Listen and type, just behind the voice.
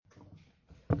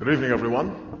Good evening,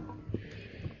 everyone.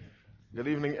 Good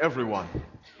evening, everyone.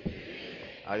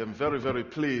 I am very, very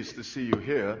pleased to see you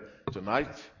here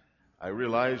tonight. I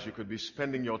realize you could be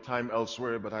spending your time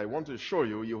elsewhere, but I want to assure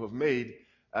you, you have made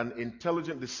an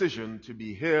intelligent decision to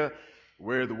be here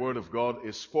where the Word of God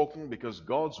is spoken, because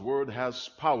God's Word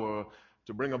has power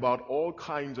to bring about all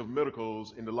kinds of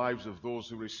miracles in the lives of those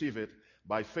who receive it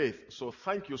by faith. So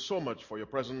thank you so much for your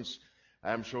presence.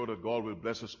 I am sure that God will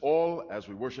bless us all as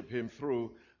we worship Him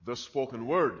through the spoken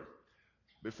Word.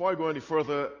 Before I go any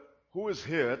further, who is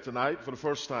here tonight for the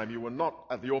first time? You were not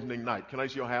at the opening night. Can I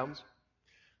see your hands?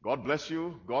 God bless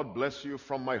you. God bless you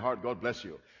from my heart. God bless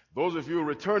you. Those of you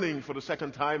returning for the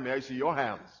second time, may I see your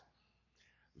hands?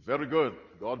 Very good.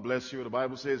 God bless you. The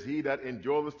Bible says, he that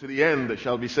endureth to the end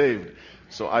shall be saved.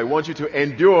 So I want you to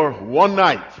endure one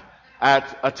night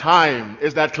at a time.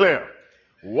 Is that clear?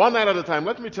 One night at a time.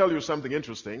 Let me tell you something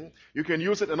interesting. You can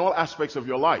use it in all aspects of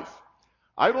your life.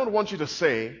 I don't want you to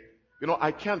say,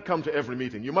 I can't come to every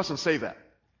meeting. You mustn't say that.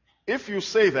 If you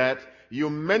say that, you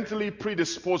mentally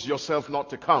predispose yourself not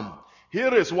to come.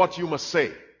 Here is what you must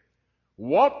say.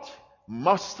 What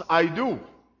must I do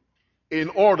in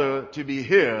order to be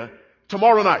here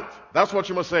tomorrow night? That's what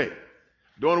you must say.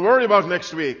 Don't worry about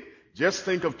next week. Just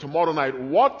think of tomorrow night.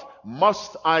 What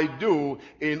must I do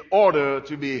in order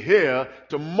to be here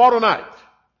tomorrow night?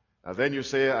 And then you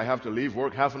say, I have to leave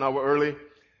work half an hour early.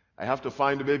 I have to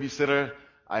find a babysitter.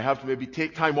 I have to maybe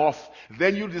take time off.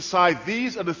 Then you decide,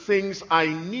 these are the things I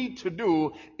need to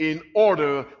do in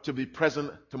order to be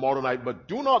present tomorrow night. But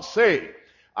do not say,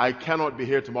 I cannot be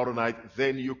here tomorrow night.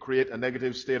 Then you create a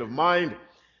negative state of mind,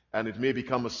 and it may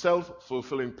become a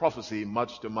self-fulfilling prophecy,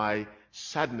 much to my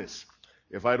sadness,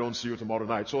 if I don't see you tomorrow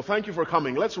night. So thank you for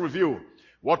coming. Let's review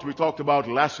what we talked about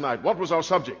last night. What was our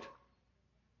subject?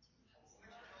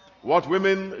 What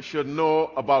women should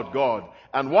know about God.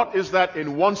 And what is that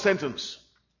in one sentence?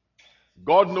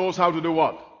 God knows how to do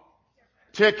what?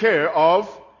 Take care of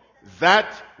that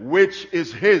which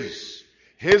is His.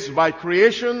 His by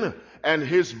creation and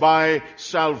His by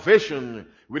salvation.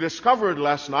 We discovered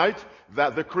last night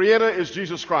that the Creator is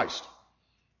Jesus Christ.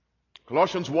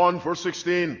 Colossians 1 verse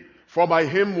 16. For by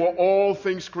Him were all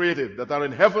things created, that are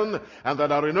in heaven and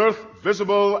that are in earth,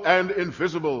 visible and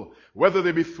invisible. Whether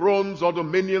they be thrones or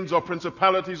dominions or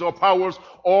principalities or powers,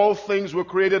 all things were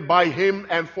created by Him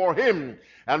and for Him.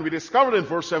 And we discovered in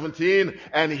verse 17,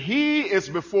 and He is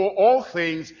before all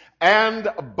things, and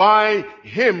by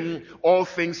Him all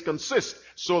things consist.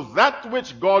 So that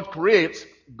which God creates,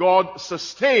 God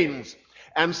sustains.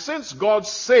 And since God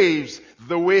saves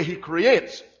the way He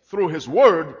creates, through His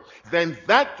Word, then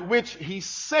that which He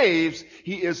saves,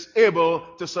 He is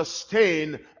able to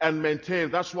sustain and maintain.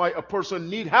 That's why a person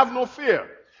need have no fear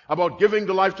about giving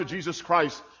the life to Jesus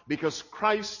Christ, because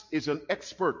Christ is an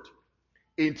expert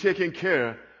in taking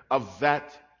care of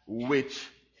that which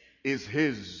is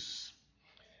His.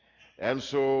 And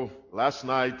so, last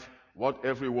night, what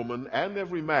every woman and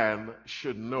every man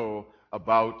should know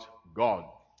about God.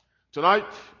 Tonight,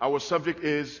 our subject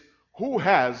is, who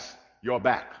has your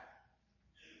back?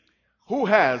 Who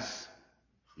has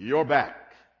your back?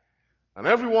 And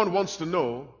everyone wants to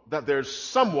know that there's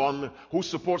someone who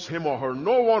supports him or her.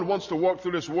 No one wants to walk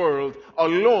through this world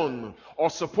alone or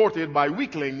supported by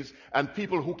weaklings and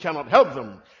people who cannot help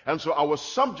them. And so our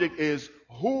subject is,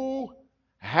 who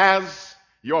has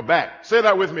your back? Say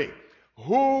that with me.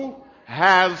 Who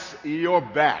has your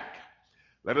back?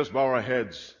 Let us bow our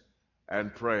heads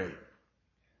and pray.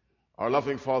 Our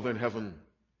loving Father in heaven,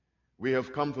 we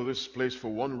have come to this place for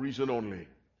one reason only,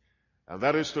 and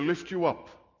that is to lift you up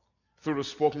through the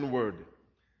spoken word.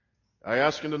 I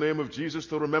ask in the name of Jesus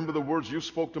to remember the words you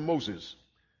spoke to Moses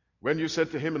when you said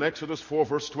to him in Exodus 4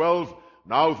 verse 12,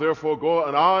 Now therefore go,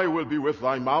 and I will be with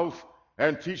thy mouth,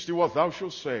 and teach thee what thou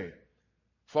shalt say.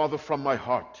 Father, from my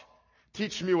heart,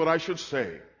 teach me what I should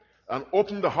say, and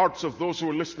open the hearts of those who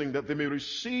are listening, that they may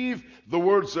receive the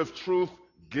words of truth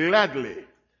gladly.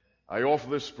 I offer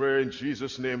this prayer in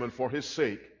Jesus' name and for His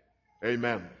sake.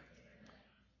 Amen.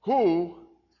 Who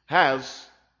has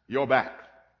your back?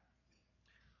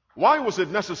 Why was it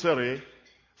necessary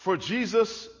for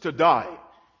Jesus to die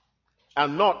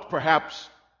and not perhaps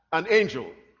an angel?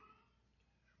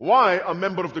 Why a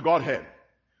member of the Godhead?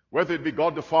 Whether it be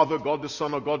God the Father, God the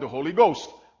Son, or God the Holy Ghost.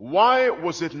 Why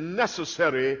was it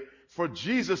necessary for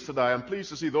Jesus to die? I'm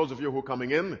pleased to see those of you who are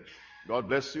coming in. God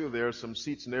bless you. There are some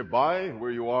seats nearby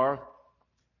where you are.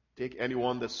 Take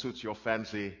anyone that suits your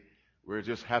fancy. We're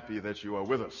just happy that you are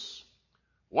with us.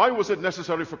 Why was it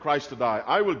necessary for Christ to die?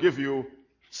 I will give you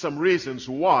some reasons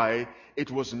why it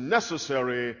was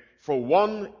necessary for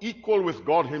one equal with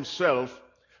God Himself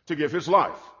to give His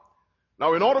life.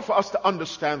 Now, in order for us to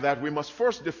understand that, we must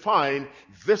first define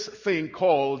this thing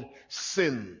called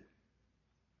sin.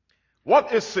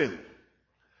 What is sin?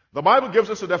 The Bible gives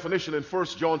us a definition in 1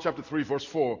 John chapter 3, verse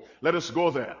 4. Let us go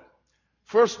there.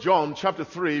 1 John chapter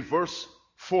 3, verse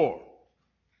 4.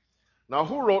 Now,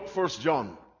 who wrote 1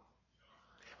 John?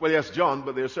 Well, yes, John,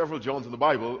 but there are several Johns in the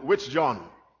Bible. Which John?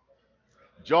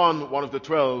 John, one of the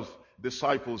 12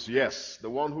 disciples, yes. The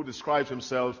one who describes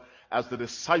himself as the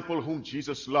disciple whom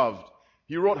Jesus loved.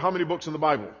 He wrote how many books in the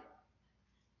Bible?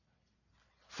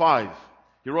 5.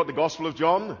 He wrote the Gospel of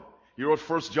John. He wrote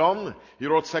 1 John. He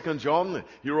wrote 2 John.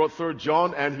 He wrote 3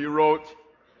 John. And he wrote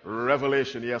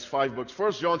Revelation. Yes, 5 books.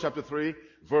 1 John chapter 3,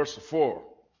 verse 4.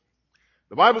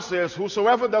 The Bible says,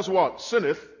 whosoever does what?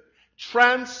 Sinneth,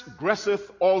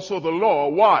 transgresseth also the law.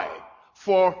 Why?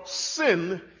 For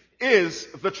sin is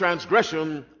the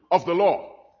transgression of the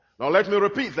law. Now let me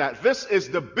repeat that. This is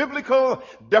the biblical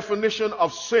definition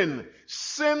of sin.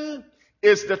 Sin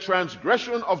is the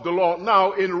transgression of the law.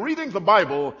 Now, in reading the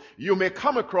Bible, you may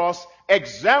come across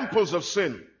examples of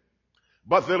sin.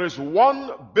 But there is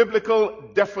one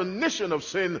biblical definition of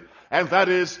sin, and that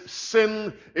is,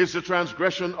 sin is the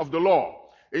transgression of the law.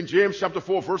 In James chapter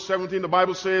 4, verse 17, the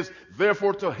Bible says,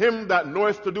 therefore to him that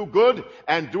knoweth to do good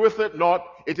and doeth it not,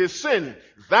 it is sin.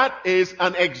 That is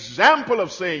an example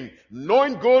of sin.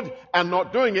 Knowing good and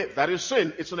not doing it, that is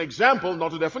sin. It's an example,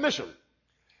 not a definition.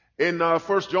 In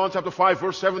 1 John chapter 5,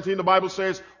 verse 17, the Bible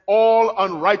says, all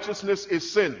unrighteousness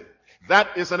is sin.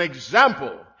 That is an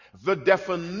example. The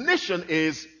definition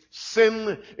is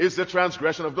sin is the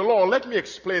transgression of the law. Let me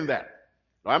explain that.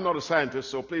 Now, I'm not a scientist,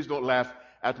 so please don't laugh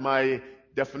at my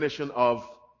definition of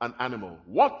an animal.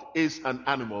 What is an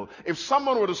animal? If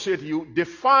someone were to say to you,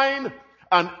 define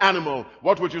an animal,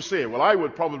 what would you say? Well, I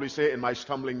would probably say in my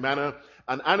stumbling manner,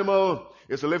 an animal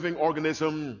is a living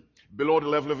organism below the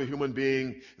level of a human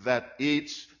being that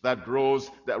eats, that grows,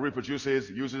 that reproduces,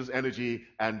 uses energy,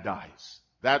 and dies.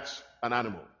 That's an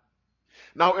animal.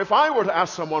 Now, if I were to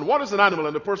ask someone, what is an animal?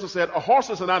 And the person said, a horse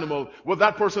is an animal, would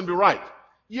that person be right?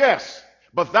 Yes.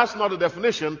 But that's not a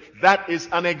definition. That is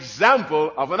an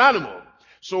example of an animal.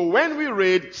 So when we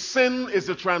read sin is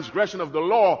the transgression of the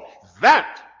law,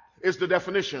 that is the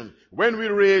definition. When we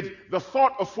read the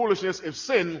thought of foolishness is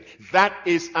sin, that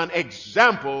is an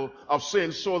example of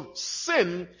sin. So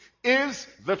sin is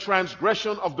the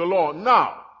transgression of the law.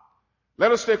 Now,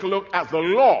 let us take a look at the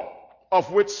law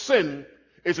of which sin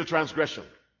is a transgression.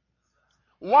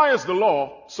 Why is the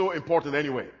law so important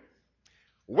anyway?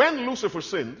 When Lucifer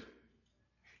sinned,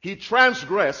 he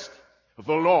transgressed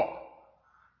the law.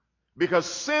 Because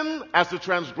sin as the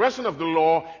transgression of the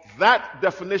law, that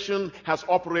definition has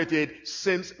operated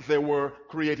since there were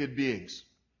created beings.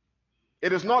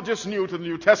 It is not just new to the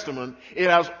New Testament. It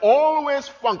has always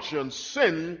functioned.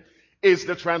 Sin is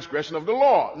the transgression of the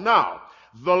law. Now,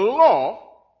 the law,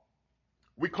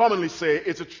 we commonly say,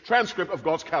 is a transcript of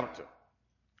God's character.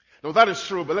 Now that is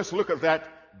true, but let's look at that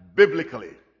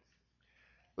biblically.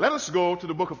 Let us go to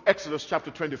the book of Exodus chapter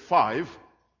 25.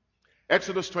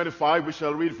 Exodus 25, we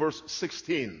shall read verse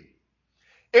 16.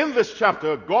 In this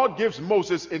chapter, God gives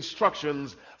Moses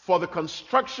instructions for the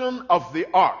construction of the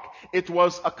ark. It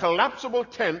was a collapsible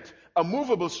tent, a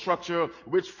movable structure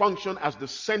which functioned as the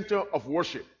center of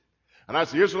worship. And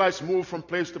as the Israelites moved from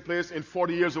place to place in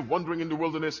 40 years of wandering in the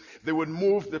wilderness, they would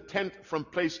move the tent from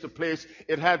place to place.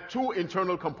 It had 2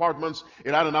 internal compartments.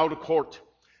 It had an outer court,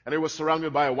 and it was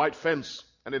surrounded by a white fence.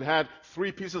 And it had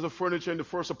 3 pieces of furniture in the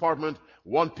first apartment,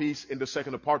 1 piece in the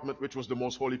second apartment, which was the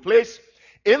most holy place.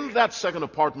 In that second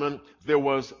apartment, there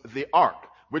was the ark,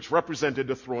 which represented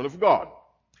the throne of God.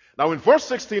 Now in verse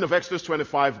 16 of Exodus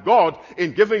 25, God,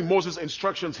 in giving Moses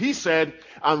instructions, he said,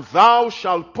 and thou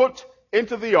shalt put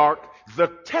into the ark the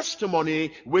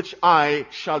testimony which I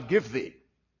shall give thee.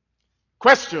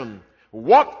 Question,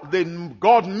 what did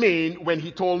God mean when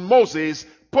he told Moses,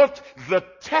 put the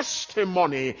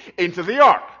testimony into the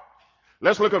ark?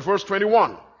 Let's look at verse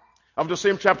 21 of the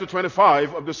same chapter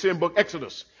 25 of the same book,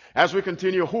 Exodus. As we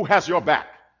continue, who has your back?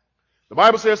 The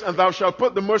Bible says, and thou shalt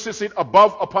put the mercy seat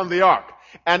above upon the ark.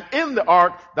 And in the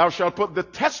ark thou shalt put the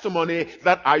testimony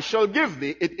that I shall give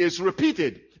thee. It is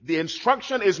repeated. The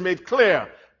instruction is made clear.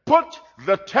 Put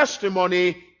the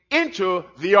testimony into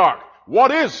the ark.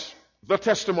 What is the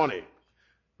testimony?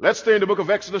 Let's stay in the book of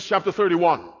Exodus chapter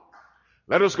 31.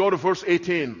 Let us go to verse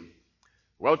 18.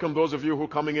 Welcome those of you who are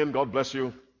coming in. God bless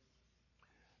you.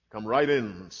 Come right in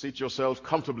and seat yourselves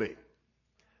comfortably.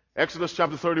 Exodus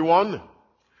chapter 31,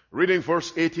 reading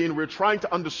verse 18. We're trying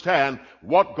to understand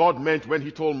what God meant when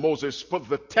he told Moses, put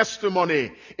the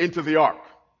testimony into the ark.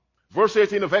 Verse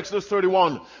 18 of Exodus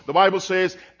 31, the Bible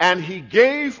says, and he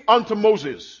gave unto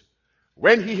Moses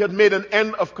when he had made an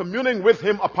end of communing with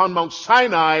him upon Mount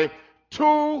Sinai,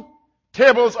 2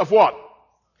 tables of what?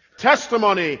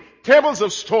 Testimony, tables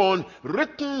of stone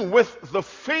written with the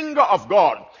finger of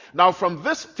God. Now from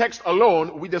this text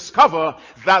alone, we discover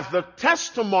that the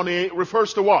testimony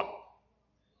refers to what?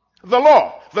 The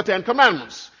law, the 10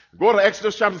 commandments. Go to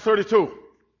Exodus chapter 32.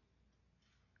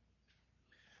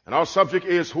 And our subject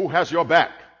is, who has your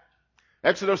back?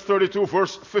 Exodus 32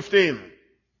 verse 15.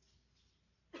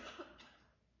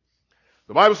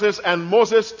 The Bible says, and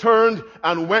Moses turned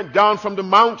and went down from the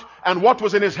mount, and what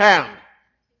was in his hand?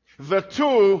 The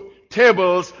 2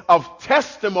 tables of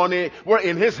testimony were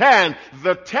in his hand.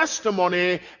 The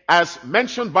testimony, as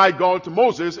mentioned by God to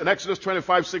Moses in Exodus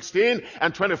 25:16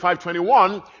 and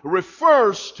 25:21,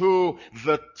 refers to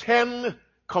the 10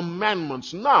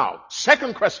 commandments. Now,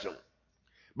 second question.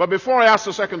 But before I ask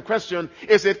the second question,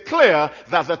 is it clear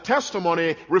that the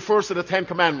testimony refers to the 10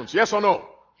 commandments? Yes or no?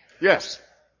 Yes.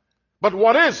 But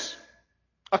what is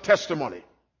a testimony?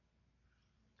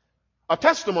 A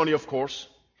testimony, of course,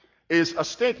 is a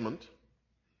statement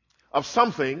of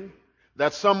something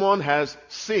that someone has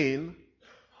seen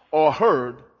or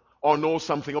heard or knows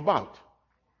something about.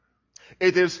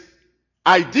 It is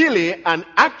ideally an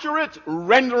accurate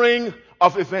rendering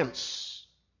of events.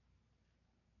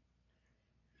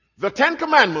 The 10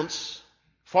 commandments,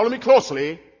 follow me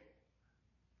closely.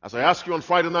 As I ask you on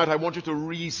Friday night, I want you to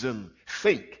reason,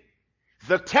 think.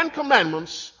 The 10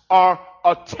 commandments are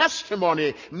a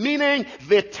testimony, meaning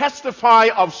they testify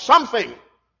of something.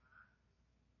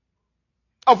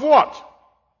 Of what?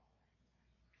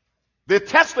 They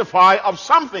testify of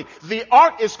something. The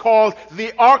ark is called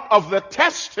the Ark of the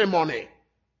Testimony.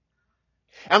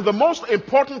 And the most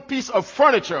important piece of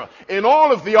furniture in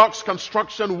all of the ark's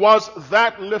construction was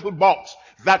that little box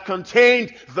that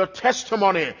contained the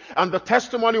testimony. And the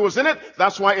testimony was in it.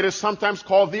 That's why it is sometimes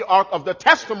called the Ark of the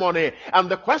Testimony. And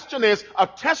the question is, a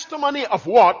testimony of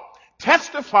what?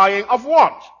 Testifying of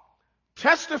what?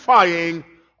 Testifying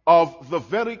of the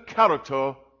very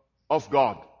character of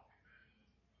God.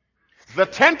 The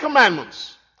 10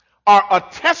 commandments are a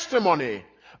testimony,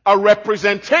 a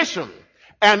representation,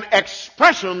 an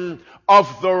expression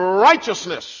of the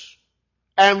righteousness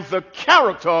and the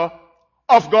character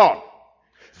of God.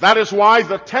 That is why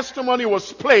the testimony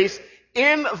was placed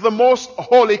in the most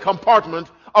holy compartment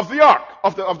of the ark,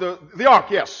 the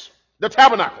ark, yes, the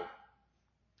tabernacle.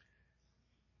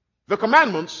 The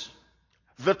commandments,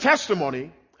 the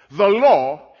testimony, the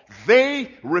law,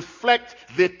 they reflect,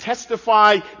 they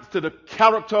testify to the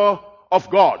character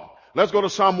of God. Let's go to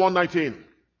Psalm 119.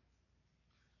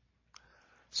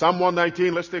 Psalm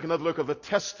 119, let's take another look at the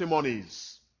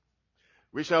testimonies.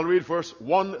 We shall read verse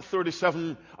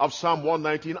 137 of Psalm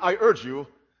 119. I urge you,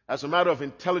 as a matter of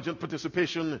intelligent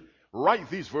participation, write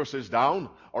these verses down,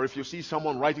 or if you see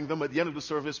someone writing them at the end of the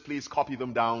service, please copy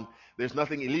them down. There's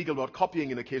nothing illegal about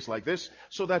copying in a case like this,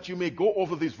 so that you may go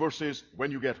over these verses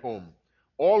when you get home.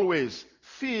 Always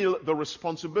feel the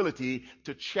responsibility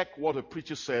to check what a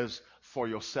preacher says for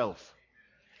yourself.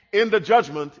 In the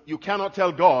judgment, you cannot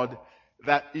tell God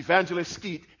that Evangelist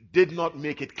Skeete did not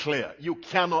make it clear. You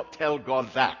cannot tell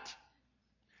God that.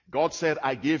 God said,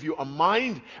 I gave you a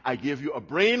mind, I gave you a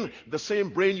brain, the same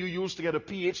brain you used to get a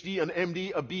PhD, an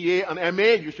MD, a BA, an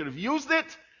MA. You should have used it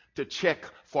to check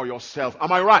for yourself.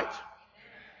 Am I right?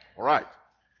 All right.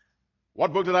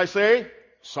 What book did I say?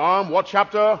 Psalm, what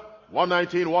chapter?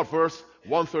 119, what verse?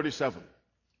 137.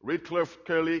 Read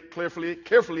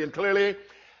carefully and clearly.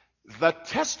 The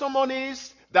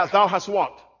testimonies that thou hast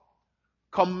what?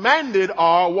 Commanded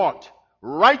are what?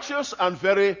 Righteous and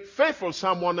very faithful.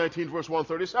 Psalm 119 verse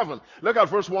 137. Look at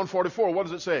verse 144. What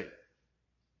does it say?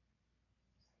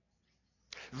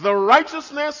 The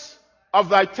righteousness of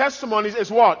thy testimonies is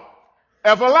what?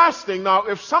 Everlasting. Now,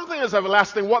 if something is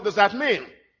everlasting, what does that mean?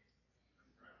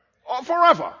 Oh,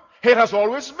 forever. It has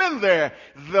always been there.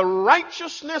 The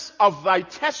righteousness of thy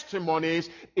testimonies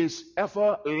is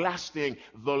everlasting.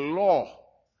 The law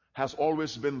has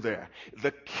always been there.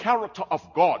 The character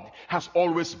of God has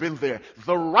always been there.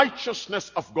 The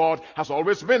righteousness of God has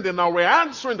always been there. Now we're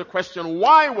answering the question,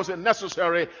 why was it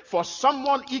necessary for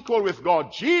someone equal with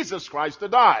God, Jesus Christ, to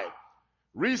die?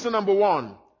 Reason number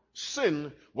one,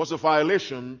 sin was a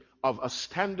violation of a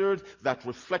standard that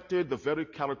reflected the very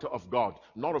character of God,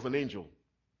 not of an angel.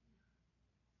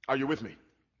 Are you with me?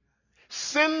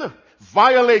 Sin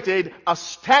violated a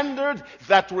standard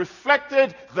that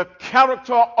reflected the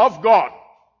character of God,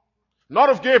 not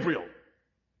of Gabriel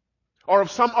or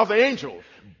of some other angel,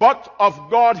 but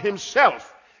of God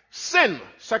himself. Sin,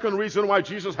 second reason why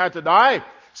Jesus had to die,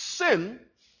 sin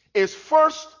is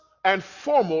first and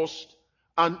foremost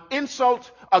an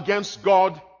insult against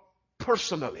God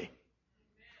personally,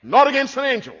 not against an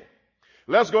angel.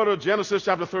 Let's go to Genesis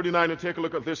chapter 39 and take a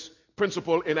look at this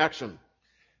principle in action.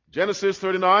 Genesis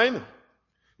 39,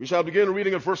 we shall begin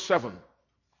reading at verse 7.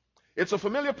 It's a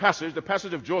familiar passage, the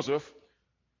passage of Joseph,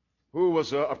 who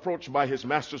was approached by his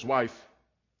master's wife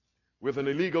with an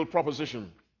illegal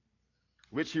proposition,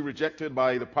 which he rejected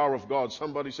by the power of God.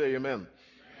 Somebody say amen. Amen.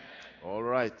 All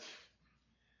right.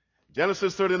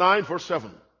 Genesis 39, verse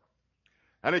 7.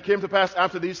 And it came to pass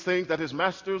after these things that his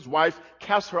master's wife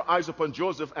cast her eyes upon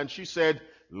Joseph, and she said,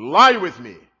 lie with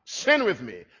me, sin with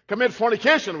me, commit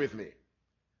fornication with me.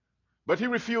 But he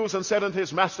refused and said unto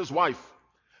his master's wife,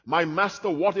 my master,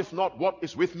 what if not what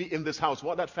is with me in this house?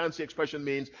 What that fancy expression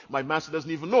means, my master doesn't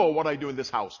even know what I do in this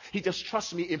house. He just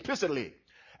trusts me implicitly.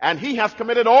 And he hath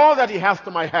committed all that he hath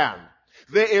to my hand.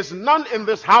 There is none in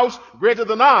this house greater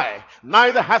than I,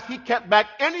 neither hath he kept back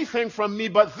anything from me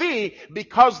but thee,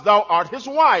 because thou art his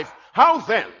wife. How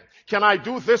then can I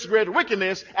do this great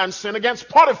wickedness and sin against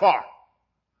Potiphar?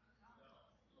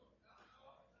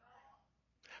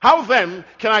 How then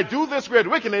can I do this great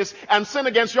wickedness and sin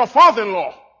against your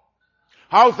father-in-law?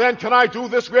 How then can I do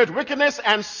this great wickedness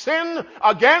and sin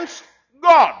against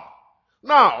God?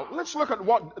 Now, let's look at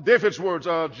what David's words,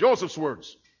 Joseph's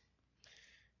words.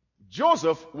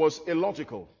 Joseph was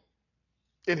illogical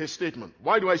in his statement.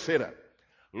 Why do I say that?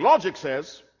 Logic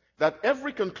says that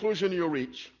every conclusion you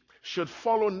reach should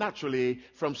follow naturally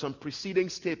from some preceding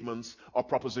statements or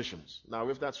propositions. Now,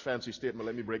 if that's a fancy statement,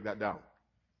 let me break that down.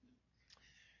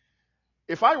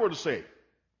 If I were to say,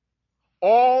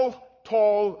 all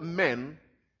tall men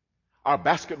are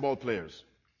basketball players.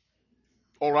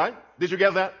 All right? Did you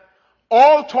get that?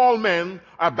 All tall men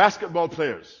are basketball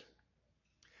players.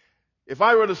 If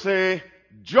I were to say,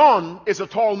 John is a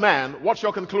tall man, what's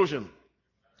your conclusion?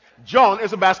 John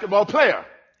is a basketball player.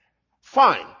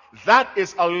 Fine. That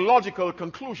is a logical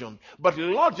conclusion. But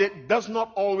logic does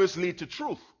not always lead to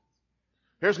truth.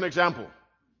 Here's an example.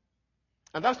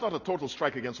 And that's not a total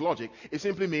strike against logic. It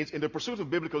simply means in the pursuit of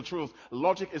biblical truth,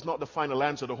 logic is not the final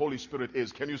answer. The Holy Spirit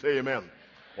is. Can you say amen?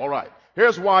 All right.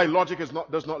 Here's why logic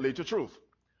does not lead to truth.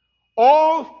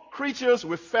 All creatures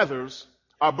with feathers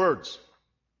are birds.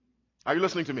 Are you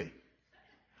listening to me?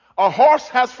 A horse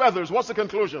has feathers. What's the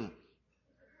conclusion?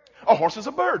 A horse is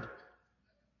a bird.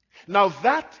 Now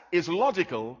that is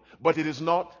logical, but it is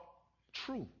not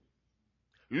true.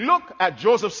 Look at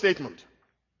Joseph's statement.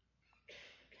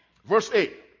 Verse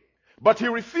 8. But he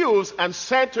refused and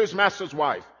said to his master's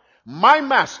wife, my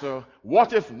master,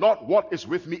 what if not what is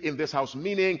with me in this house?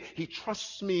 Meaning, he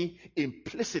trusts me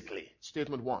implicitly.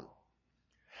 Statement 1.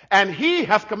 And he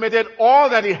hath committed all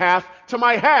that he hath to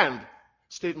my hand.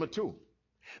 Statement 2.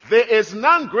 There is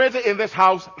none greater in this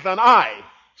house than I.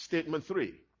 Statement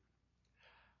 3.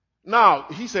 Now,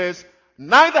 he says,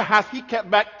 neither hath he kept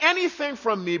back anything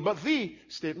from me but thee.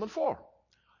 Statement 4.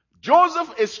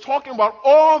 Joseph is talking about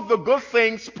all the good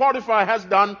things Potiphar has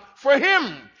done for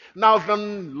him. Now, the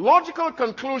logical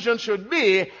conclusion should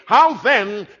be, how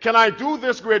then can I do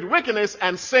this great wickedness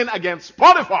and sin against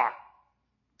Potiphar?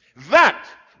 That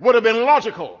would have been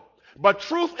logical. But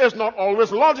truth is not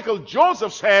always logical.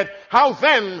 Joseph said, how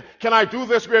then can I do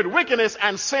this great wickedness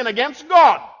and sin against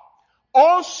God?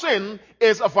 All sin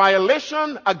is a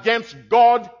violation against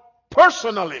God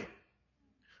personally.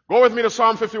 Go with me to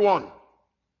Psalm 51.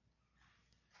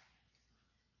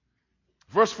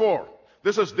 Verse 4.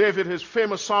 This is David, his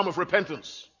famous psalm of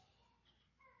repentance.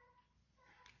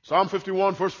 Psalm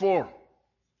 51, verse 4.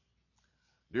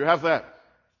 Do you have that?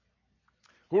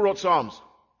 Who wrote Psalms?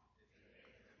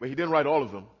 Well, he didn't write all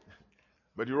of them,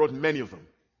 but he wrote many of them.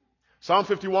 Psalm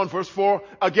 51, verse 4.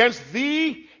 Against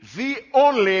thee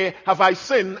only have I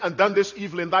sinned and done this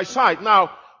evil in thy sight.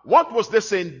 Now, what was this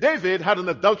sin? David had an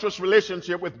adulterous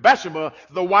relationship with Bathsheba,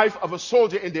 the wife of a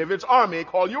soldier in David's army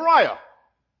called Uriah.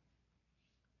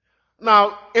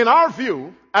 Now, in our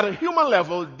view, at a human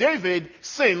level, David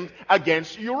sinned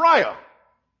against Uriah.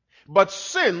 But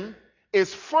sin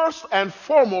is first and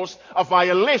foremost a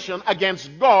violation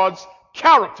against God's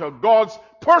character, God's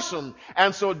person.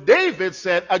 And so David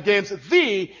said, against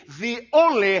thee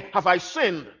only have I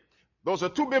sinned. Those are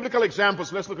two biblical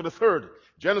examples. Let's look at the third.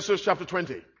 Genesis chapter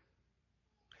 20.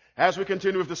 As we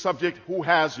continue with the subject, who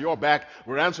has your back?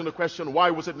 We're answering the question,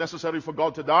 why was it necessary for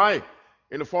God to die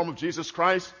in the form of Jesus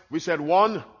Christ? We said,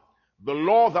 1, the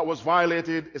law that was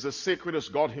violated is as sacred as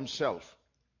God himself.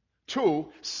 2,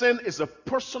 sin is a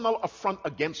personal affront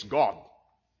against God.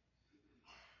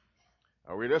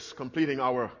 We're just completing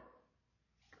our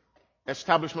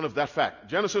establishment of that fact.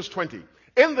 Genesis 20.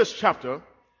 In this chapter,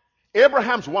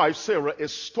 Abraham's wife Sarah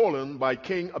is stolen by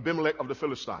King Abimelech of the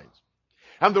Philistines.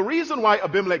 And the reason why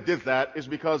Abimelech did that is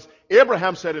because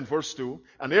Abraham said in verse 2,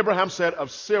 and Abraham said of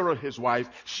Sarah his wife,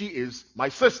 she is my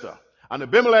sister. And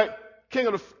Abimelech, king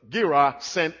of Gerar,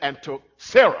 sent and took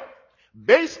Sarah.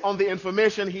 Based on the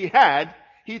information he had,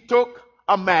 he took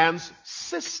a man's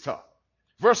sister.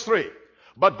 Verse 3.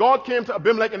 But God came to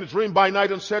Abimelech in a dream by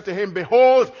night and said to him,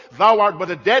 behold, thou art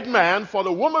but a dead man for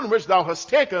the woman which thou hast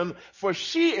taken, for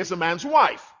she is a man's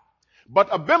wife.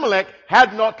 But Abimelech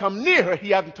had not come near her, he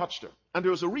hadn't touched her. And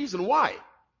there was a reason why.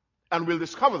 And we'll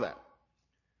discover that.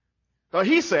 Now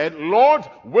he said, Lord,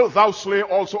 wilt thou slay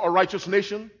also a righteous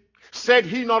nation? Said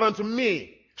he not unto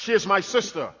me, she is my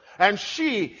sister. And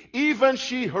she, even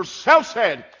she herself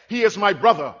said, he is my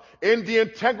brother. In the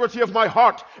integrity of my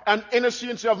heart and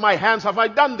innocency of my hands have I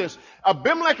done this.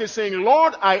 Abimelech is saying,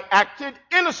 Lord, I acted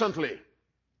innocently.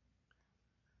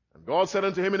 And God said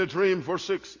unto him in a dream, verse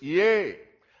 6, yea,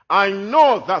 I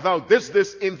know that thou didst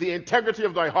this in the integrity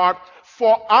of thy heart,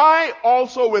 for I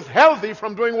also withheld thee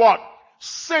from doing what?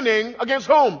 Sinning against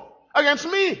whom? Against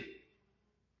me.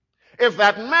 If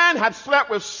that man had slept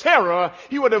with Sarah,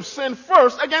 he would have sinned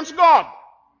first against God.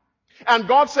 And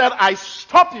God said, I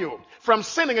stop you from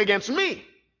sinning against me.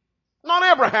 Not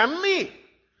Abraham, me.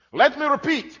 Let me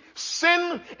repeat.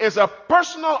 Sin is a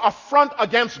personal affront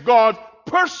against God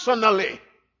personally.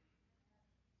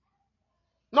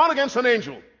 Not against an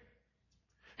angel.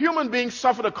 Human beings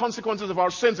suffer the consequences of our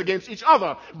sins against each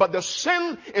other, but the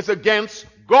sin is against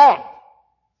God.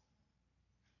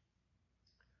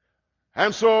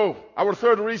 And so, our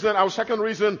second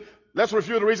reason, let's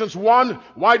review the reasons. One,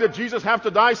 why did Jesus have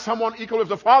to die? Someone equal with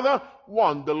the Father?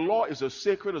 One, the law is as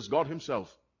sacred as God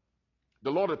himself.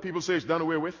 The law that people say is done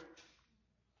away with,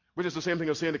 which is the same thing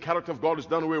as saying the character of God is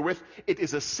done away with. It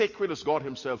is as sacred as God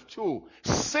himself. Two,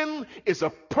 sin is a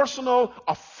personal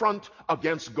affront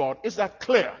against God. Is that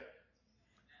clear?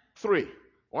 Three,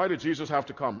 why did Jesus have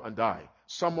to come and die?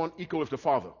 Someone equal with the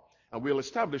Father. And we'll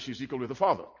establish he's equal with the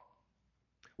Father.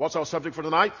 What's our subject for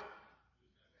tonight?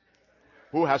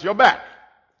 Who has your back?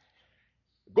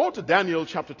 Go to Daniel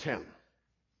chapter 10.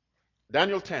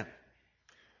 Daniel 10.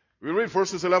 We read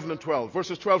verses 11 and 12.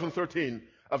 Verses 12 and 13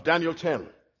 of Daniel 10.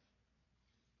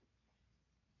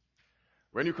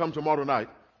 When you come tomorrow night,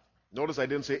 notice I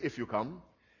didn't say if you come.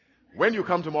 When you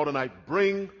come tomorrow night,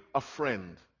 bring a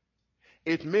friend.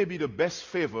 It may be the best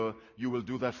favor you will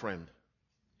do that friend.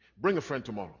 Bring a friend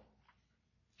tomorrow.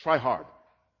 Try hard.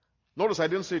 Notice I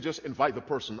didn't say just invite the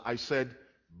person. I said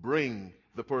bring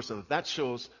the person. That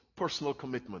shows personal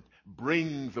commitment.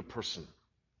 Bring the person.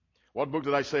 What book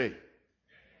did I say?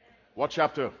 What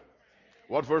chapter?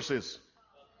 What verses?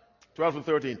 12 and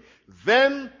 13.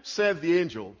 Then said the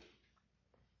angel,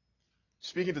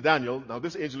 speaking to Daniel, now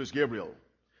this angel is Gabriel,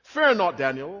 fear not,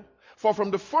 Daniel, for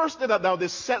from the first day that thou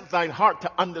didst set thine heart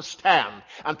to understand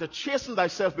and to chasten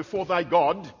thyself before thy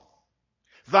God,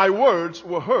 thy words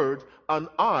were heard, and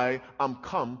I am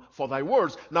come for thy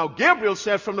words. Now Gabriel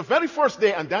said from the very first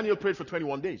day, and Daniel prayed for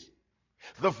 21 days.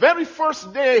 The very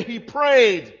first day he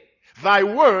prayed, thy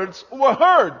words were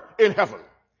heard in heaven.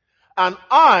 And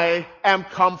I am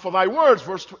come for thy words,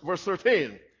 verse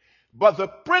 13. But the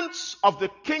prince of the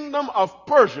kingdom of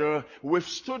Persia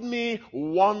withstood me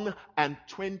 21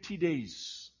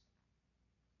 days.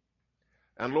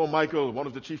 And lo, Michael, one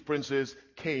of the chief princes,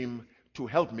 came to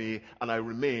help me, and I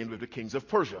remained with the kings of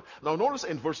Persia. Now notice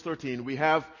in verse 13, we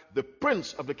have the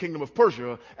prince of the kingdom of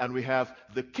Persia, and we have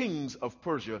the kings of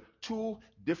Persia. Two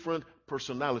different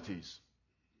personalities.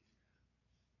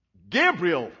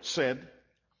 Gabriel said,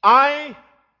 I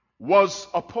was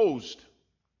opposed.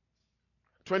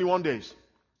 21 days.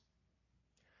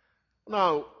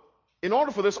 Now, in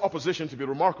order for this opposition to be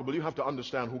remarkable, you have to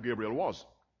understand who Gabriel was.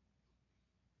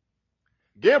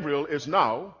 Gabriel is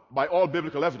now, by all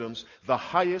biblical evidence, the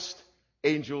highest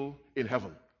angel in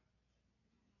heaven.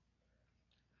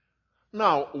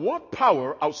 Now, what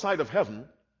power outside of heaven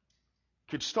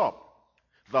could stop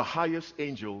the highest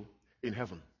angel in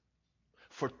heaven?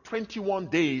 For 21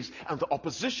 days, and the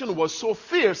opposition was so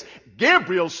fierce,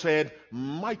 Gabriel said,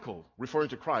 Michael, referring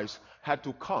to Christ, had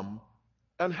to come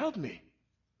and help me.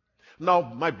 Now,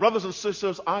 my brothers and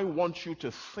sisters, I want you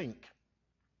to think.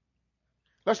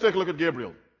 Let's take a look at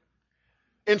Gabriel.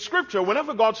 In Scripture,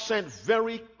 whenever God sent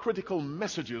very critical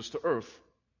messages to earth,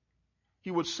 he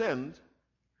would send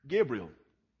Gabriel.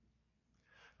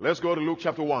 Let's go to Luke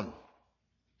chapter 1.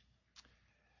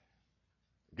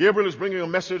 Gabriel is bringing a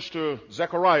message to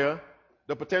Zechariah,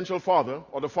 the potential father,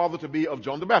 or the father-to-be of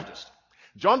John the Baptist.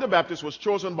 John the Baptist was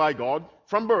chosen by God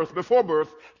from birth, before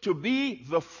birth, to be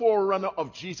the forerunner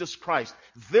of Jesus Christ.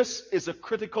 This is a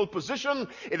critical position.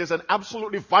 It is an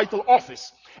absolutely vital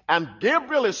office. And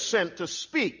Gabriel is sent to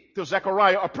speak to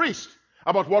Zechariah, a priest,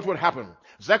 about what would happen.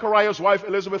 Zechariah's wife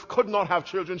Elizabeth could not have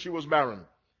children. She was barren.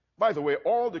 By the way,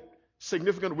 all the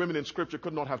significant women in Scripture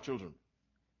could not have children.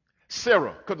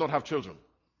 Sarah could not have children.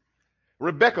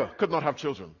 Rebecca could not have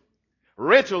children.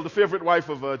 Rachel, the favorite wife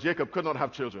of Jacob, could not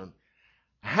have children.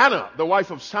 Hannah, the wife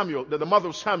of Samuel, the mother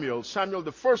of Samuel,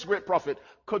 the first great prophet,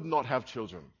 could not have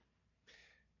children.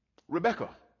 Elizabeth,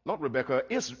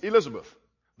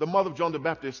 the mother of John the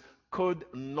Baptist, could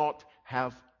not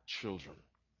have children.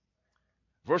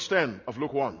 Verse 10 of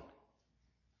Luke 1.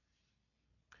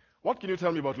 What can you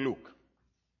tell me about Luke?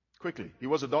 Quickly. He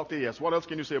was a doctor, yes. What else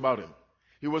can you say about him?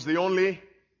 He was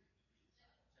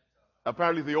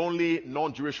apparently the only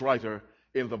non-Jewish writer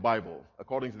in the Bible,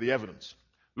 according to the evidence.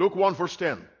 Luke 1 verse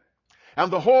 10.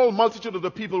 And the whole multitude of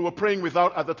the people were praying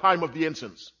without at the time of the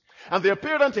incense. And there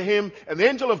appeared unto him an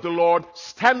angel of the Lord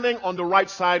standing on the right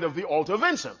side of the altar of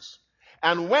incense.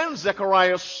 And when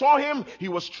Zechariah saw him, he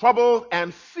was troubled,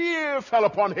 and fear fell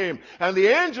upon him. And the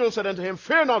angel said unto him,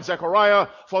 Fear not, Zechariah,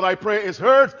 for thy prayer is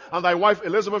heard, and thy wife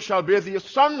Elizabeth shall bear thee a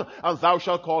son, and thou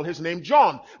shalt call his name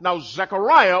John. Now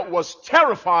Zechariah was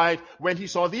terrified when he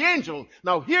saw the angel.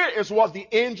 Now here is what the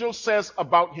angel says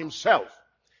about himself.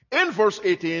 In verse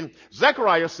 18,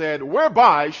 Zechariah said,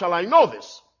 Whereby shall I know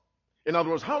this? In other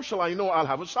words, how shall I know I'll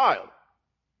have a child?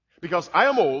 Because I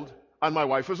am old, and my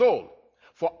wife is old.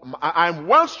 For I am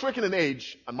well stricken in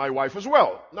age, and my wife as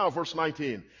well. Now verse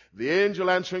 19. The angel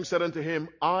answering said unto him,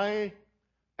 I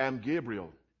am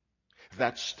Gabriel,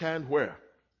 that stand where?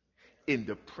 In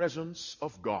the presence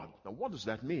of God. Now what does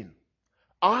that mean?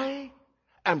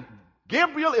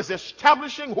 Gabriel is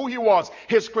establishing who he was,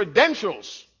 his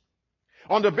credentials.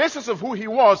 On the basis of who he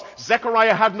was,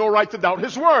 Zechariah had no right to doubt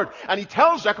his word. And he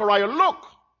tells Zechariah, look,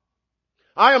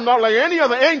 I am not like any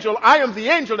other angel. I am the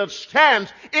angel that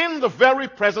stands in the very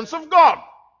presence of God.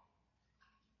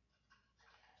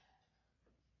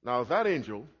 Now that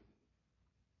angel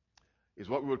is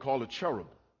what we would call a cherub.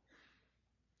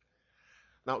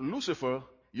 Now Lucifer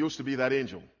used to be that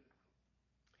angel.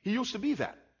 He used to be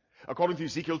that. According to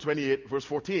Ezekiel 28 verse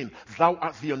 14, Thou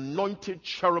art the anointed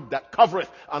cherub that covereth,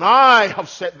 and I have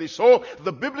set thee. So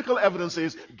the biblical evidence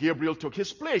is Gabriel took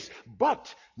his place.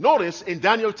 But notice in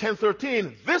Daniel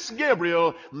 10:13, this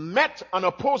Gabriel met an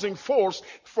opposing force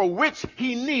for which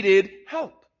he needed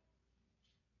help.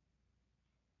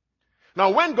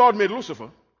 Now when God made Lucifer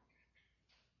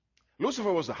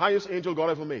was the highest angel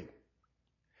God ever made.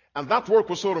 And that work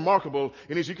was so remarkable.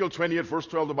 In Ezekiel 28 verse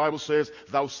 12, the Bible says,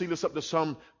 Thou sealest up the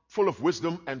sum, full of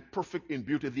wisdom and perfect in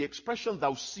beauty. The expression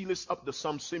thou sealest up the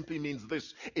sum simply means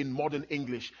this in modern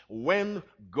English. When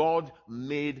God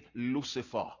made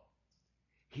Lucifer,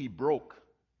 he broke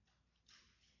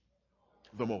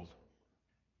the mold.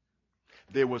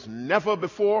 There was never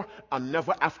before and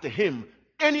never after him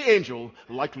any angel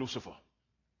like Lucifer.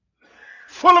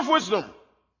 Full of wisdom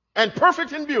and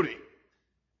perfect in beauty.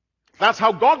 That's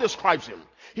how God describes him.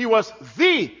 He was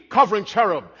the covering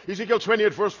cherub. Ezekiel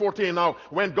 28 verse 14. Now,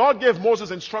 when God gave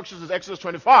Moses instructions in Exodus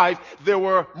 25, there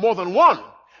were more than one.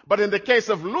 But in the case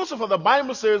of Lucifer, the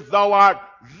Bible says, Thou art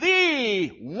the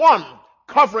one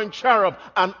covering cherub,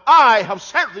 and I have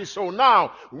sent thee. So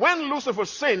now, when Lucifer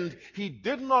sinned, he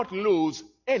did not lose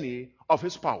any of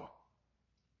his power.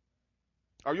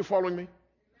 Are you following me?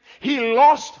 He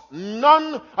lost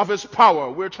none of his power.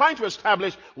 We're trying to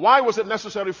establish why was it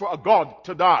necessary for a God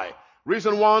to die.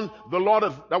 Reason one, the law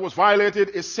that was violated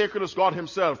is sacred as God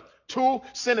himself. Two,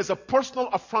 sin is a personal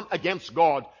affront against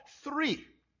God. Three,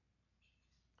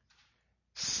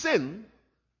 sin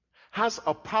has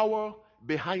a power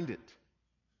behind it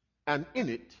and in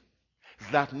it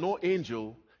that no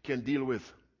angel can deal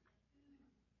with.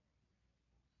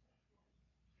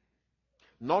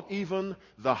 Not even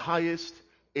the highest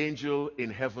angel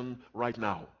in heaven right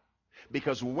now.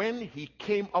 Because when he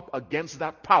came up against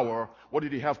that power, what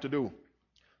did he have to do?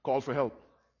 Call for help.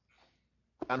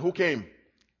 And who came?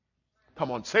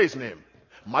 Come on, say his name.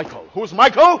 Michael. Who's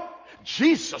Michael?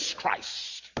 Jesus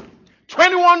Christ.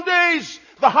 21 days,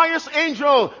 the highest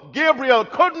angel, Gabriel,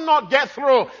 could not get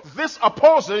through this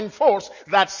opposing force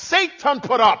that Satan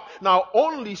put up. Now,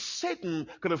 only Satan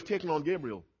could have taken on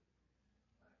Gabriel.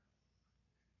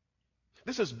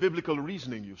 This is biblical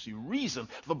reasoning, you see. Reason.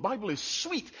 The Bible is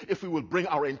sweet if we will bring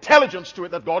our intelligence to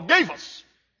it that God gave us.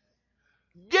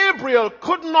 Gabriel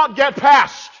could not get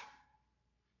past.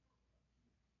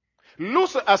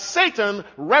 Satan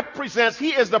represents, he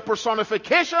is the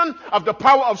personification of the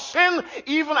power of sin,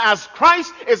 even as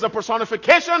Christ is the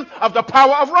personification of the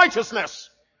power of righteousness.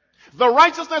 The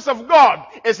righteousness of God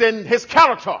is in his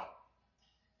character.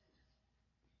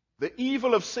 The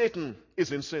evil of Satan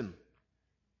is in sin.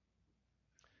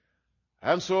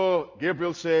 And so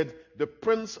Gabriel said, the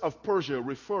prince of Persia,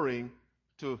 referring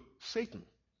to Satan.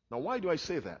 Now, why do I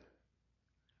say that?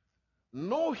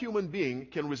 No human being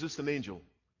can resist an angel.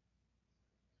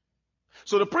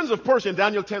 So the prince of Persia in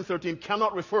Daniel 10:13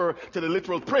 cannot refer to the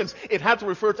literal prince. It had to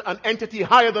refer to an entity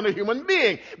higher than a human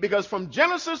being. Because from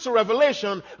Genesis to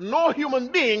Revelation, no human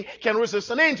being can resist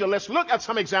an angel. Let's look at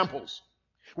some examples.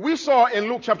 We saw in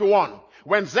Luke chapter 1,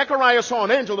 when Zechariah saw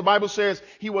an angel, the Bible says,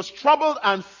 he was troubled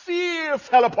and fear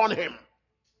fell upon him.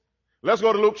 Let's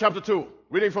go to Luke chapter 2,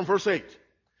 reading from verse 8.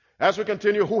 As we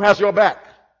continue, who has your back?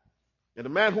 And the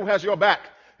man who has your back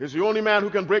is the only man who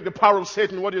can break the power of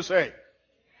Satan. What do you say?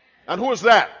 And who is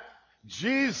that?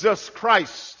 Jesus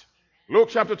Christ. Luke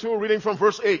chapter 2, reading from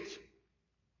verse 8.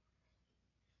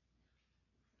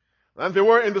 And they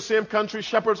were in the same country,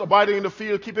 shepherds abiding in the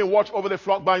field, keeping watch over their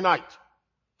flock by night.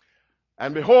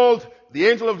 And behold, the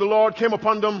angel of the Lord came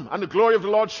upon them, and the glory of the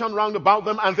Lord shone round about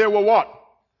them, and they were what?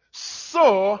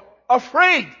 So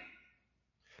afraid.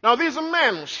 Now these are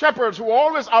men, shepherds, who were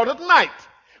always out at night.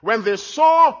 When they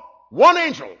saw one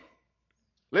angel,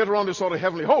 later on they saw the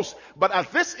heavenly host, but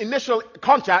at this initial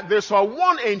contact, they saw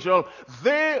one angel,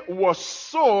 they were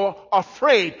so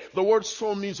afraid. The word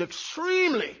so means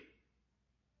extremely.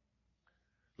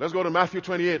 Let's go to Matthew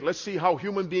 28. Let's see how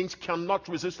human beings cannot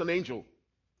resist an angel.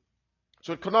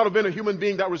 So it could not have been a human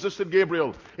being that resisted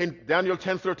Gabriel in Daniel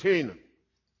 10:13.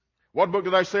 What book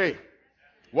did I say?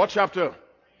 What chapter?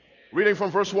 Reading from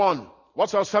verse 1.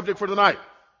 What's our subject for tonight?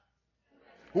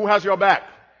 Who has your back?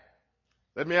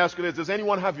 Let me ask you this. Does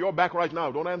anyone have your back right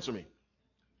now? Don't answer me.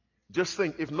 Just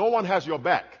think, if no one has your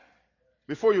back,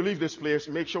 before you leave this place,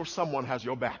 make sure someone has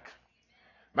your back.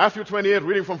 Matthew 28,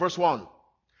 reading from verse 1.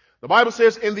 The Bible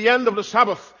says, in the end of the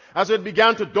Sabbath, as it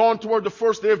began to dawn toward the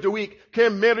first day of the week,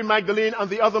 came Mary Magdalene and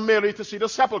the other Mary to see the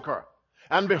sepulchre.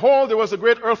 And behold, there was a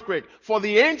great earthquake, for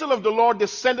the angel of the Lord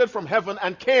descended from heaven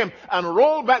and came and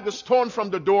rolled back the stone from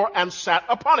the door and sat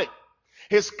upon it.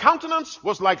 His countenance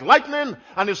was like lightning,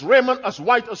 and his raiment as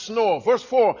white as snow. Verse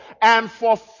 4, and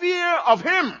for fear of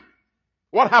him,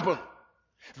 what happened?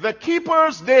 The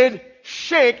keepers did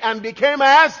shake and became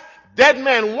as dead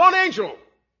men. One angel.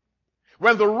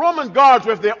 When the Roman guards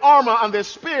with their armor and their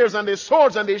spears and their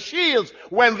swords and their shields,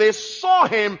 when they saw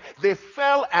him, they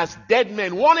fell as dead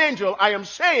men. One angel, I am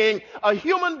saying, a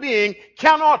human being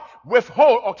cannot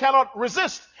withhold or cannot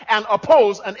resist and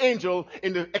oppose an angel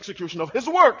in the execution of his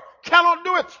work. Cannot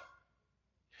do it.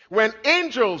 When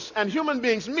angels and human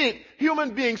beings meet,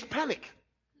 human beings panic.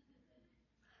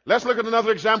 Let's look at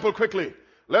another example quickly.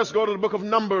 Let's go to the book of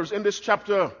Numbers in this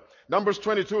chapter, Numbers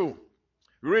 22.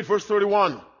 We read verse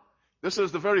 31. This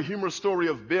is the very humorous story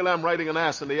of Balaam riding an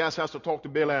ass, and the ass has to talk to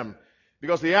Balaam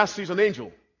because the ass sees an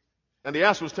angel, and the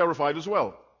ass was terrified as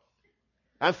well.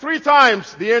 And 3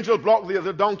 times the angel blocked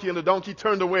the donkey, and the donkey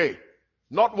turned away,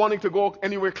 not wanting to go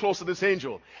anywhere close to this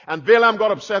angel. And Balaam got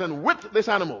upset and whipped this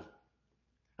animal.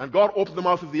 And God opened the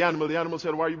mouth of the animal. The animal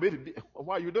said, why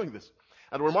are you doing this?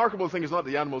 And the remarkable thing is not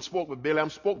the animal spoke, but Balaam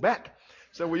spoke back.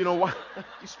 He said, well, you know what?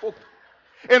 He spoke.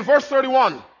 In verse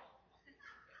 31,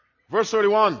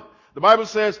 the Bible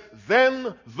says,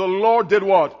 then the Lord did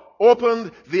what?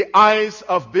 Opened the eyes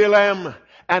of Balaam,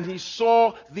 and he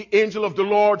saw the angel of the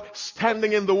Lord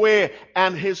standing in the way,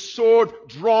 and his sword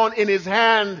drawn in his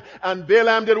hand. And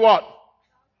Balaam did what?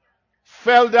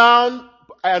 Fell down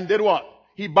and did what?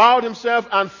 He bowed himself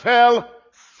and fell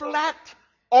flat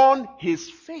on his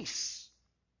face,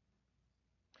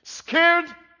 scared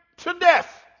to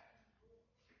death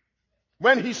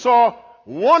when he saw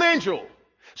one angel.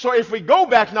 So if we go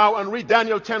back now and read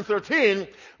Daniel 10:13,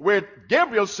 where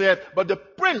Gabriel said, but the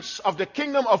prince of the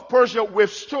kingdom of Persia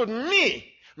withstood me.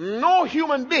 No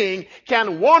human being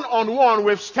can one-on-one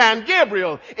withstand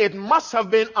Gabriel. It must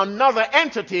have been another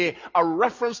entity, a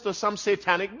reference to some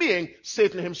satanic being,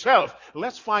 Satan himself.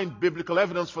 Let's find biblical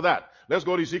evidence for that. Let's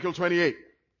go to Ezekiel 28.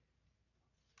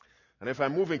 And if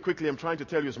I'm moving quickly, I'm trying to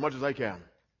tell you as much as I can.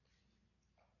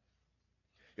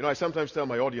 You know, I sometimes tell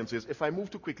my audiences, if I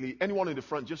move too quickly, anyone in the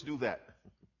front, just do that.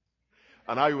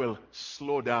 And I will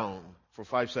slow down for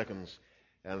 5 seconds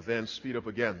and then speed up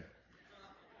again.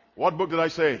 What book did I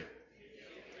say?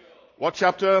 What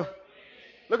chapter?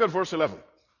 Look at verse 11.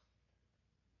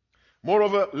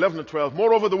 Moreover, 11 and 12.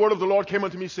 Moreover, the word of the Lord came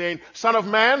unto me, saying, Son of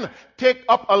man, take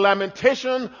up a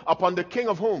lamentation upon the king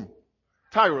of whom?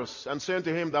 Tyrus, and saying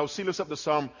to him, thou sealest up the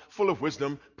sum, full of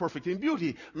wisdom, perfect in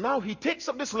beauty. Now he takes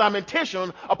up this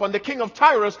lamentation upon the king of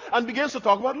Tyrus and begins to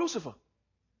talk about Lucifer.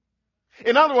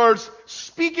 In other words,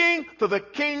 speaking to the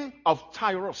king of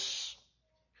Tyrus,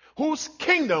 whose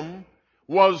kingdom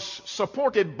was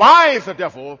supported by the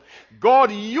devil,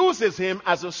 God uses him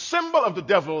as a symbol of the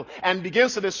devil and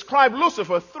begins to describe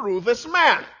Lucifer through this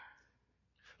man.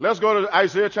 Let's go to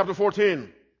Isaiah chapter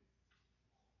 14.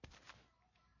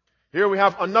 Here we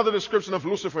have another description of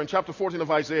Lucifer in chapter 14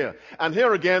 of Isaiah. And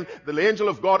here again, the angel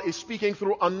of God is speaking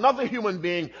through another human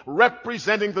being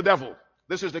representing the devil.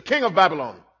 This is the king of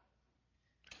Babylon.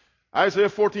 Isaiah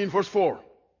 14 verse 4.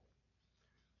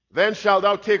 Then shalt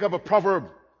thou take up a proverb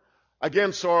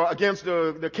against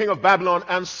the king of Babylon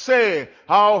and say,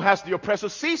 how has the oppressor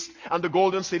ceased and the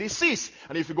golden city ceased?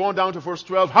 And if you go on down to verse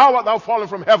 12, how art thou fallen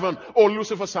from heaven, O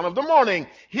Lucifer, son of the morning?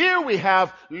 Here we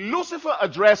have Lucifer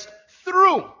addressed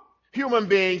through human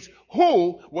beings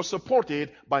who were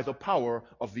supported by the power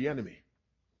of the enemy.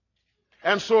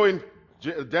 And so in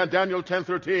Daniel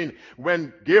 10:13,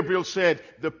 when Gabriel said,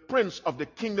 the prince of the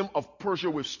kingdom of Persia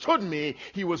withstood me,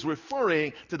 he was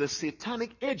referring to the satanic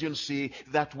agency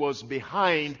that was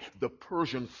behind the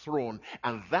Persian throne.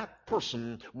 And that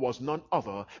person was none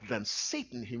other than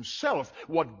Satan himself.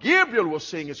 What Gabriel was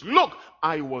saying is, look,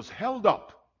 I was held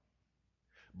up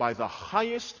by the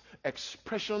highest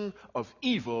expression of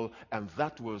evil, and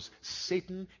that was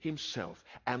Satan himself.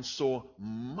 And so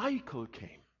Michael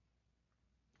came.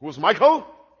 Who was Michael?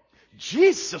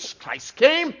 Jesus Christ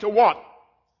came to what?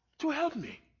 To help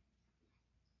me.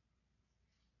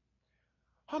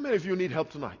 How many of you need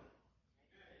help tonight?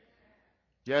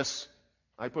 Yes,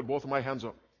 I put both of my hands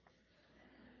up.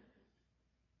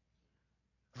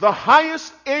 The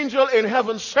highest angel in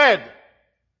heaven said,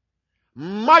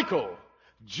 Michael,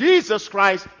 Jesus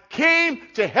Christ came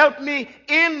to help me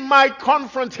in my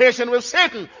confrontation with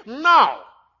Satan. Now,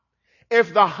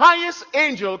 if the highest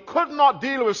angel could not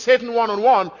deal with Satan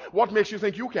one-on-one, what makes you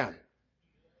think you can?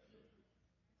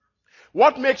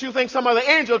 What makes you think some other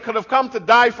angel could have come to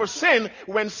die for sin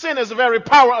when sin is the very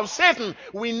power of Satan?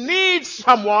 We needed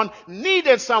someone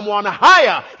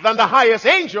higher than the highest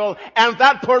angel, and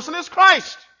that person is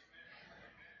Christ.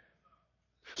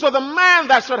 So the man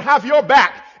that should have your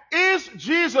back is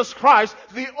Jesus Christ,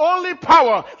 the only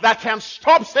power that can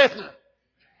stop Satan.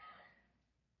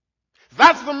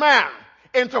 That's the man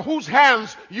into whose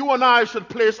hands you and I should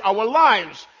place our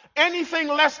lives. Anything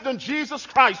less than Jesus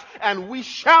Christ, and we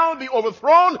shall be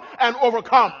overthrown and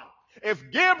overcome.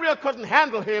 If Gabriel couldn't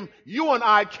handle him, you and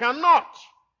I cannot.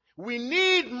 We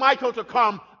need Michael to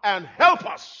come and help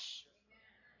us.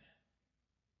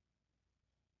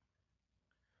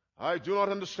 I do not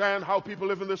understand how people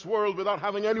live in this world without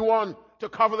having anyone to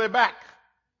cover their back.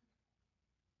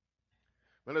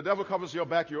 When the devil covers your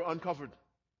back, you're uncovered.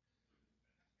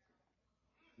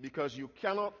 Because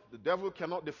the devil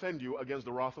cannot defend you against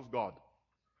the wrath of God.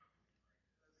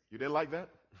 You didn't like that?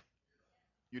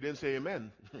 You didn't say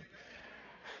amen.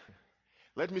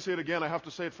 Let me say it again. I have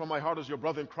to say it from my heart as your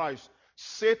brother in Christ.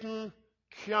 Satan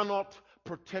cannot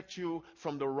protect you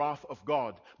from the wrath of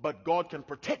God, but God can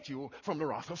protect you from the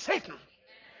wrath of Satan.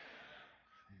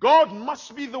 God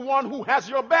must be the one who has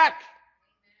your back.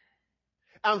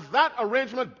 And that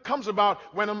arrangement comes about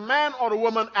when a man or a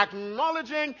woman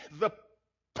acknowledging the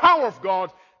power of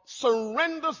God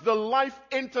surrenders the life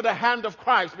into the hand of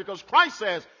Christ. Because Christ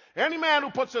says, any man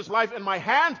who puts his life in my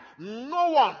hand,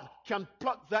 no one can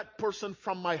pluck that person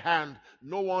from my hand.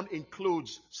 No one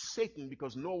includes Satan,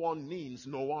 because no one means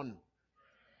no one.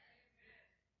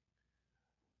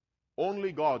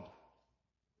 Only God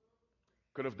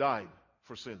could have died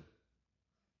for sin.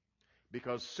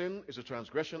 Because sin is a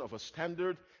transgression of a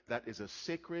standard that is as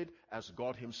sacred as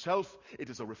God himself. It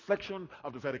is a reflection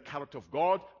of the very character of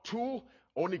God. 2,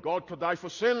 only God could die for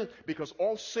sin, because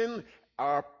all sin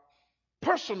are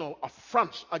personal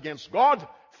affronts against God.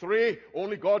 3,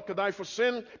 only God could die for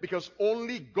sin, because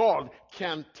only God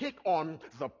can take on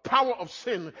the power of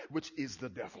sin, which is the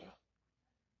devil.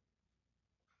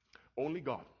 Only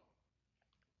God.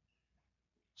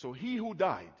 So he who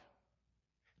died,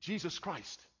 Jesus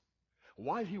Christ,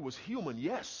 while he was human,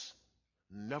 yes,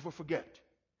 never forget,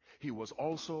 he was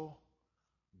also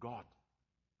God.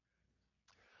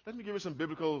 Let me give you some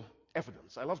biblical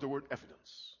evidence. I love the word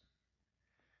evidence.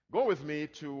 Go with me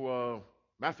to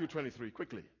Matthew 23,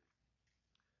 quickly.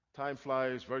 Time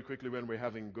flies very quickly when we're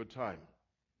having good time.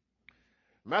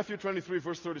 Matthew 23,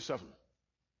 verse 37.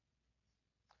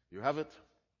 You have it?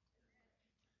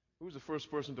 Who's the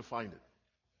first person to find it?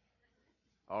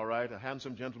 All right, a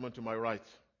handsome gentleman to my right.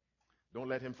 Don't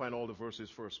let him find all the verses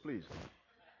first, please.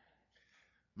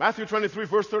 Matthew 23,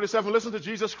 verse 37, listen to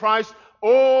Jesus Christ.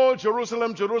 O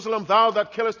Jerusalem, Jerusalem, thou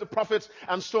that killest the prophets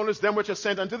and stonest them which are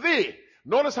sent unto thee.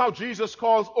 Notice how Jesus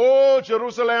calls, O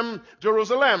Jerusalem,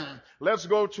 Jerusalem. Let's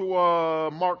go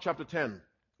to Mark chapter 10.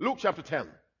 Luke chapter 10.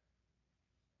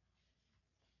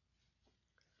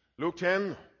 Luke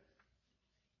 10.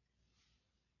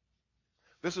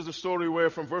 This is the story where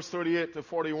from verse 38 to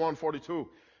 41, 42,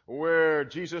 where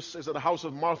Jesus is at the house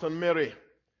of Martha and Mary.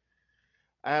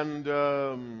 And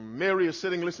Mary is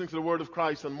sitting listening to the word of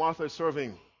Christ, and Martha is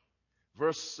serving.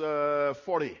 Verse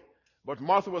 40. But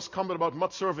Martha was cumbered about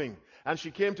much serving, and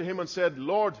she came to him and said,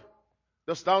 Lord,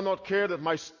 dost thou not care that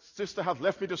my sister hath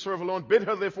left me to serve alone? Bid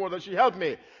her therefore that she help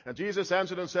me. And Jesus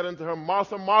answered and said unto her,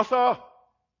 Martha, Martha.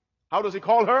 How does he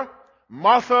call her?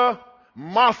 Martha,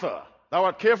 Martha. Thou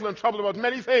art careful and troubled about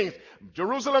many things.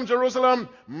 Jerusalem, Jerusalem,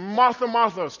 Martha,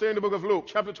 Martha. Stay in the book of Luke,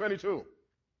 chapter 22.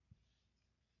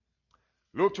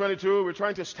 Luke 22, we're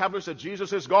trying to establish that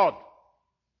Jesus is God.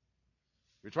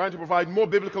 We're trying to provide more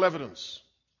biblical evidence.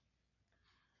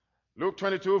 Luke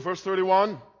 22, verse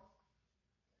 31.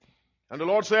 And the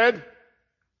Lord said,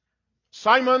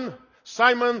 Simon,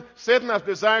 Simon, Satan hath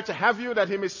desired to have you, that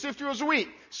he may sift you as wheat.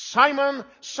 Simon,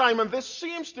 Simon. This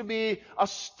seems to be a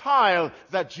style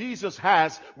that Jesus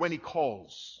has when he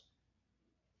calls.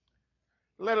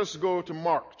 Let us go to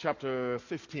Mark chapter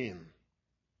 15.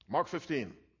 Mark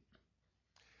 15.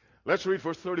 Let's read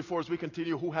verse 34 as we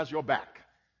continue. Who has your back?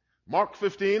 Mark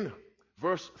 15,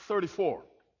 verse 34.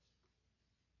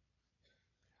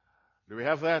 Do we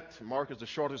have that? Mark is the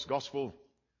shortest gospel.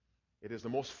 It is the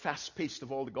most fast-paced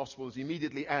of all the gospels.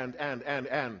 Immediately and.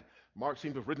 Mark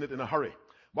seemed to have written it in a hurry.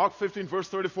 Mark 15, verse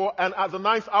 34. And at the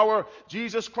 9th hour,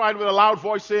 Jesus cried with a loud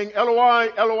voice, saying, Eloi,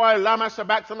 Eloi, lama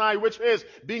sabachthani, which is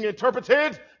being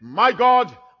interpreted, my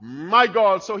God, my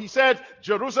God. So he said,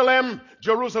 Jerusalem,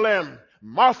 Jerusalem.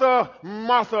 Martha,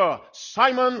 Martha,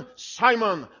 Simon,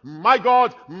 Simon, my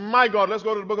God, my God. Let's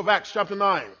go to the book of Acts, chapter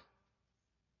 9.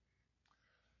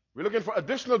 We're looking for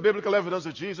additional biblical evidence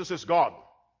that Jesus is God.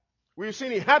 We've seen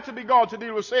he had to be God to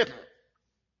deal with Satan,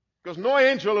 because no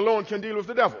angel alone can deal with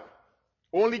the devil.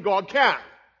 Only God can.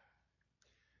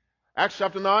 Acts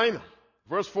chapter 9,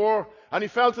 verse 4. And he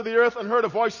fell to the earth and heard a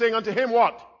voice saying unto him,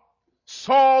 what?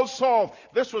 Saul, Saul.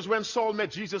 This was when Saul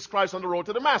met Jesus Christ on the road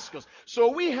to Damascus.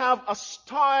 So we have a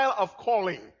style of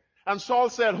calling. And Saul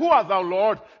said, Who art thou,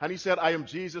 Lord? And he said, I am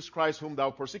Jesus Christ whom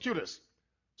thou persecutest.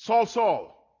 Saul,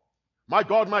 Saul. My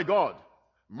God, my God.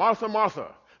 Martha, Martha.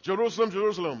 Jerusalem,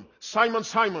 Jerusalem. Simon,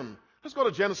 Simon. Let's go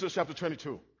to Genesis chapter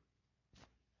 22.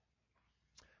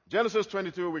 Genesis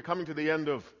 22, we're coming to the end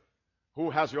of Who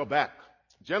Has Your Back.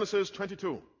 Genesis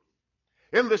 22.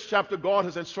 In this chapter, God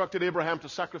has instructed Abraham to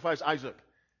sacrifice Isaac,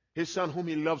 his son whom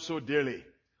he loved so dearly,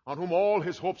 on whom all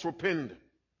his hopes were pinned.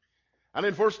 And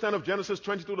in verse 10 of Genesis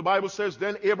 22, the Bible says,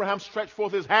 Then Abraham stretched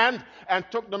forth his hand and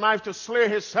took the knife to slay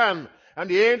his son. And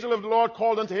the angel of the Lord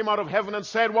called unto him out of heaven and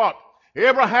said, what?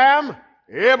 Abraham,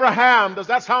 Abraham. Does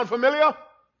that sound familiar?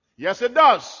 Yes, it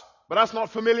does. But that's not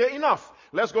familiar enough.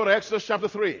 Let's go to Exodus chapter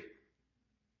 3.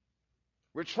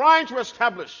 We're trying to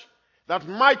establish that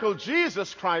Michael,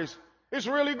 Jesus Christ, is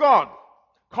really God,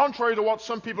 contrary to what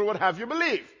some people would have you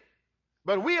believe.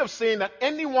 But we have seen that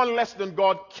anyone less than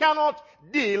God cannot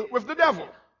deal with the devil.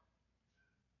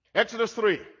 Exodus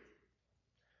 3.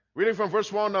 Reading from verse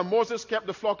 1, Now Moses kept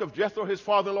the flock of Jethro, his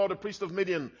father-in-law, the priest of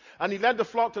Midian. And he led the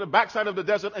flock to the backside of the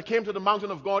desert and came to the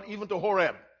mountain of God, even to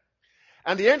Horeb.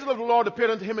 And the angel of the Lord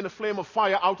appeared unto him in a flame of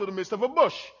fire out of the midst of a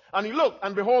bush. And he looked,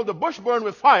 and behold, the bush burned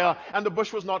with fire, and the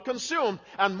bush was not consumed.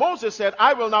 And Moses said,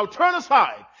 I will now turn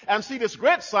aside and see this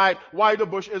great sight, why the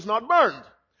bush is not burned.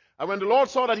 And when the Lord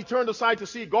saw that he turned aside to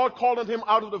see, God called unto him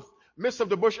out of the midst of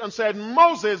the bush and said,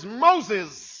 Moses,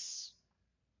 Moses.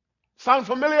 Sound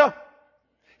familiar?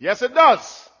 Yes, it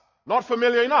does. Not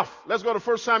familiar enough. Let's go to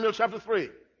 1 Samuel chapter 3.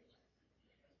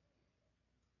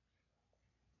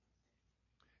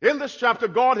 In this chapter,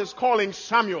 God is calling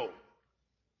Samuel.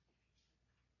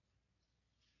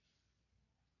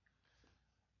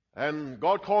 And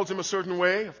God calls him a certain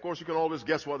way. Of course, you can always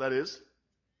guess what that is.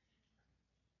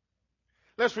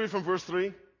 Let's read from verse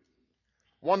 3.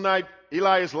 One night,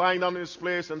 Eli is lying down in his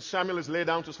place, and Samuel is laid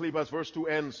down to sleep, as verse 2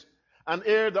 ends. And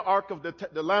ere the ark of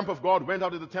the lamp of God went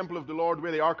out of the temple of the Lord,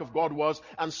 where the ark of God was,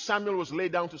 and Samuel was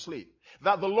laid down to sleep,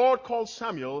 that the Lord called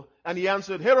Samuel, and he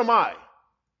answered, Here am I.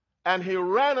 And he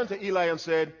ran unto Eli and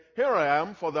said, Here I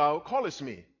am, for thou callest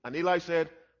me. And Eli said,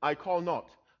 I call not.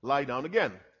 Lie down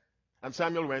again. And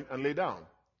Samuel went and lay down.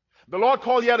 The Lord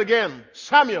called yet again,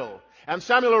 Samuel. And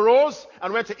Samuel arose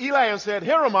and went to Eli and said,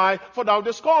 Here am I, for thou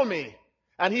didst call me.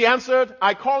 And he answered,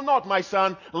 I call not, my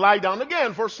son, lie down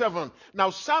again. Verse 7.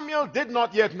 Now Samuel did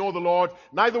not yet know the Lord,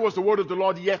 neither was the word of the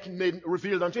Lord yet made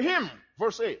revealed unto him.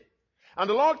 Verse 8. And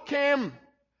the Lord came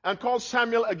and called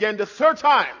Samuel again the third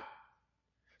time.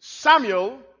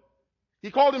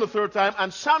 He called him the third time,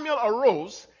 and Samuel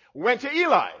arose, went to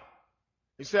Eli.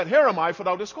 He said, Here am I, for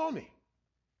thou didst call me.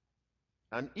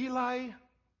 And Eli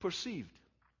perceived.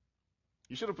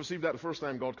 You should have perceived that the first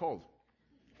time God called.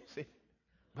 See?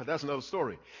 But that's another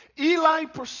story. Eli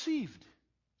perceived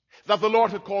that the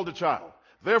Lord had called the child.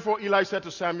 Therefore Eli said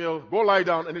to Samuel, Go lie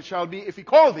down, and it shall be, if he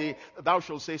call thee, that thou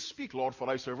shalt say, Speak, Lord, for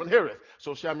thy servant heareth.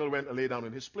 So Samuel went and lay down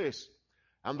in his place.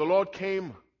 And the Lord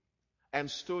came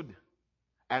and stood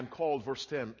and called, verse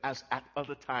 10, as at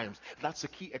other times. That's the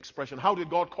key expression. How did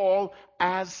God call?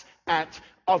 As at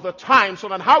other times. So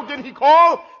then how did he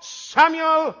call?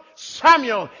 Samuel,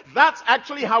 Samuel. That's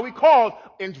actually how he called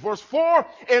in verse 4,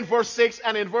 in verse 6,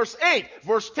 and in verse 8.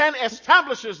 Verse 10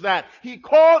 establishes that. He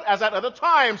called as at other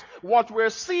times. What we're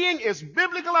seeing is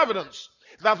biblical evidence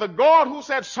that the God who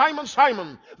said Simon,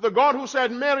 Simon, the God who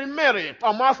said Mary, Mary,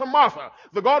 or Martha, Martha,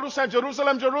 the God who said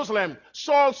Jerusalem, Jerusalem,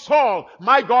 Saul, Saul,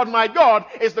 my God,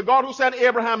 is the God who said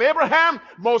Abraham, Abraham,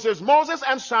 Moses, Moses,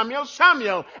 and Samuel,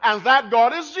 Samuel. And that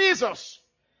God is Jesus.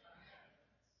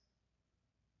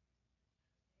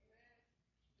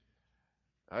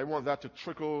 I want that to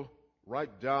trickle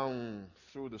right down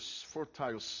through the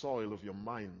fertile soil of your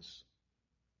minds.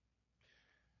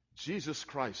 Jesus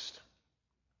Christ,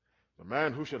 the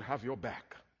man who should have your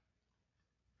back,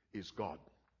 is God.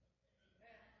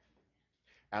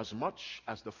 As much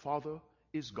as the Father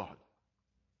is God,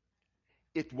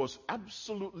 it was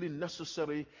absolutely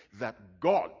necessary that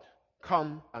God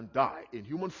come and die in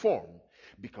human form,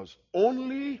 because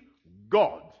only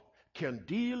God can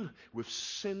deal with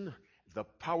sin, the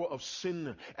power of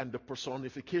sin, and the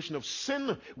personification of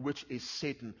sin, which is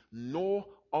Satan. No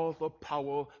other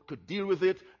power could deal with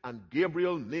it, and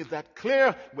Gabriel made that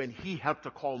clear when he had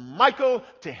to call Michael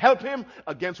to help him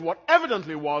against what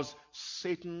evidently was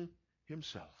Satan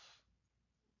himself.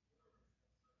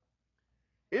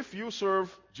 If you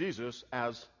serve Jesus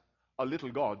as a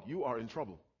little God, you are in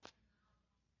trouble.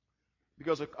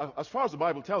 Because as far as the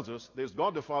Bible tells us, there's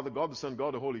God the Father, God the Son,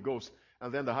 God the Holy Ghost,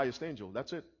 and then the highest angel.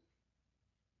 That's it.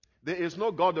 There is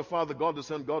no God the Father, God the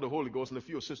Son, God the Holy Ghost, and a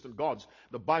few assistant gods.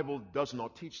 The Bible does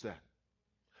not teach that.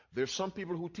 There's some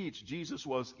people who teach Jesus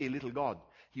was a little God.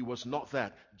 He was not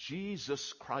that.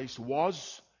 Jesus Christ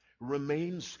was,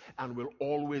 remains, and will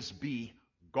always be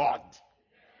God.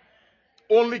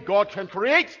 Only God can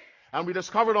create. And we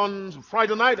discovered on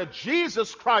Friday night that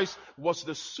Jesus Christ was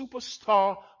the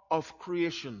superstar of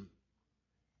creation.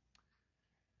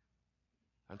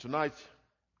 And tonight,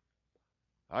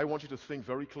 I want you to think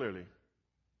very clearly,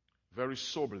 very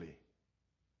soberly,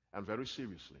 and very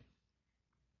seriously.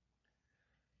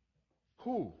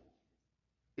 Who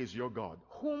is your God?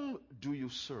 Whom do you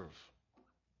serve?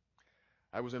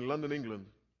 I was in London, England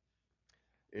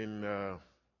in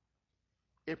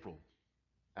April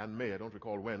and May. I don't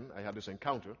recall when. I had this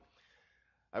encounter.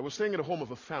 I was staying at the home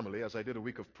of a family as I did a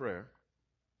week of prayer.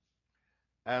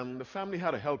 And the family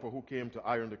had a helper who came to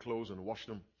iron the clothes and wash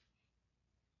them.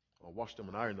 Or wash them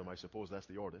and iron them, I suppose that's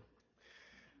the order.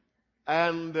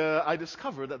 And I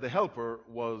discovered that the helper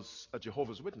was a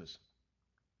Jehovah's Witness.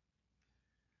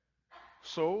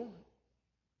 So,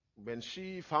 when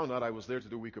she found out I was there to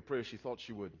do a week of prayer, she thought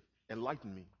she would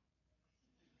enlighten me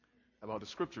about the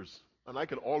scriptures. And I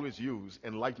could always use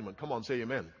enlightenment. Come on, say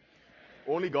amen.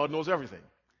 Only God knows everything.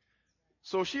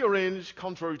 So she arranged,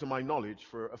 contrary to my knowledge,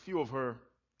 for a few of her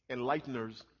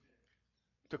enlighteners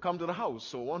to come to the house.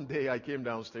 So one day I came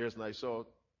downstairs and I saw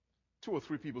 2 or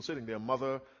 3 people sitting there,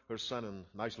 mother, her son, and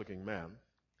a nice-looking man.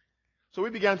 So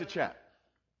we began to chat.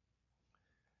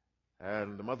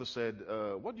 And the mother said,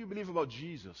 what do you believe about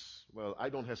Jesus? Well, I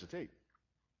don't hesitate.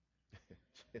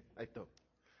 I don't.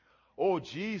 Oh,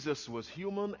 Jesus was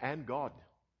human and God.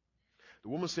 The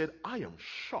woman said, I am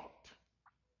shocked.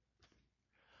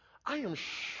 I am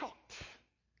shocked.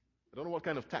 I don't know what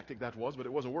kind of tactic that was, but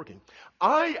it wasn't working.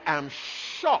 I am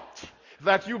shocked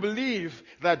that you believe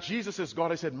that Jesus is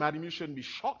God. I said, Madam, you shouldn't be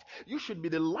shocked. You should be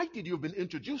delighted you've been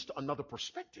introduced to another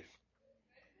perspective.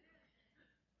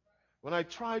 When I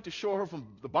tried to show her from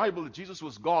the Bible that Jesus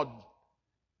was God,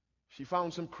 she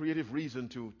found some creative reason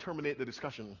to terminate the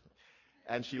discussion,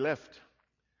 and she left.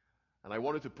 And I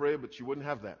wanted to pray, but she wouldn't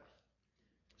have that.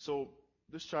 So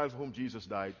this child for whom Jesus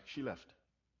died, she left.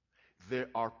 There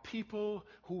are people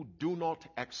who do not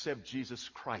accept Jesus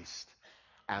Christ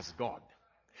as God.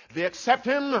 They accept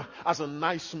him as a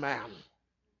nice man.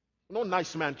 No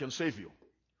nice man can save you.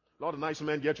 A lot of nice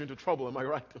men get you into trouble, am I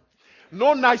right?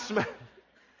 No nice man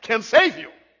can save you.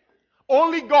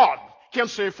 Only God can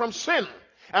save from sin.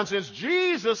 And since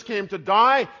Jesus came to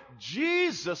die,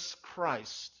 Jesus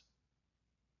Christ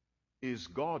is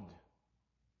God.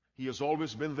 He has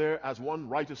always been there. As one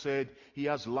writer said, he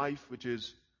has life which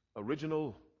is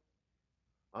original,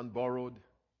 unborrowed,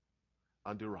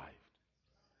 underived.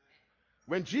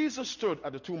 When Jesus stood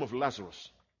at the tomb of Lazarus,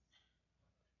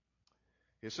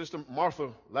 his sister Martha,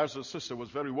 Lazarus' sister, was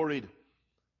very worried.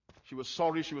 She was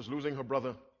sorry she was losing her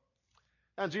brother.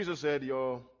 And Jesus said,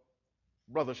 your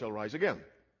brother shall rise again.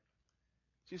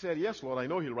 She said, yes, Lord, I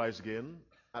know he'll rise again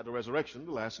at the resurrection,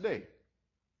 the last day.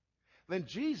 Then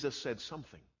Jesus said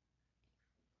something.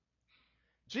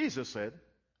 Jesus said,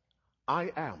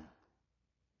 I am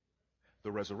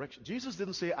the resurrection. Jesus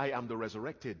didn't say, I am the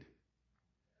resurrected.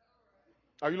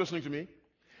 Are you listening to me?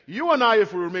 You and I,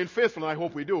 if we remain faithful, and I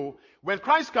hope we do, when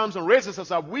Christ comes and raises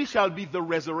us up, we shall be the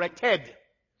resurrected.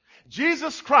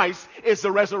 Jesus Christ is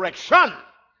the resurrection.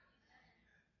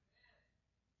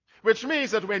 Which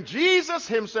means that when Jesus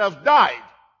himself died,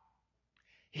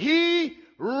 he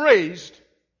raised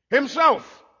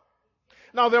himself.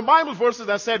 Now, there are Bible verses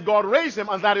that said God raised him,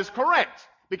 and that is correct,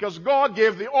 because God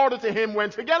gave the order to him when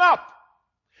to get up.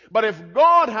 But if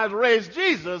God had raised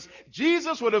Jesus,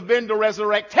 Jesus would have been the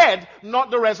resurrected, not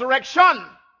the resurrection.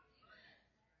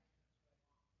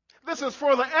 This is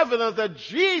further evidence that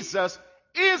Jesus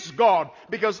is God,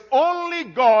 because only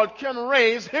God can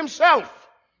raise himself.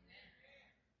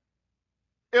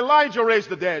 Elijah raised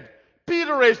the dead.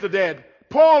 Peter raised the dead.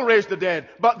 Paul raised the dead.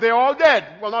 But they're all dead.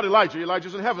 Well, not Elijah.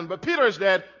 Elijah's in heaven. But Peter is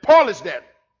dead. Paul is dead.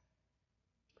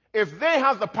 If they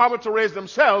had the power to raise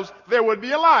themselves, they would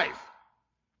be alive.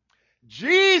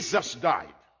 Jesus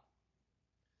died,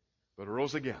 but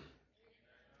rose again,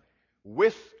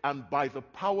 with and by the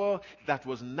power that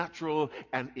was natural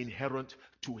and inherent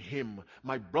to him.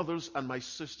 My brothers and my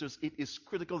sisters, it is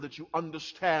critical that you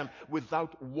understand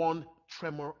without one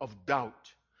tremor of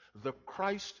doubt, the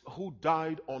Christ who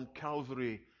died on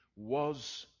Calvary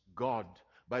was God.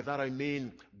 By that I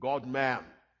mean God-man.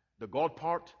 The God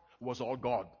part was all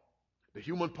God. The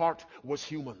human part was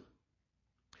human.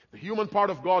 The human part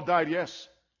of God died, yes.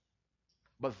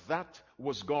 But that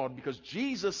was God, because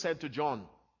Jesus said to John,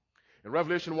 in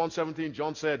Revelation 1:17,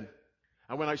 John said,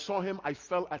 and when I saw him, I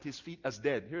fell at his feet as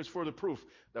dead. Here's further proof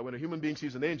that when a human being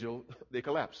sees an angel, they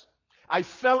collapse. I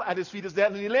fell at his feet as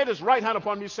dead, and he laid his right hand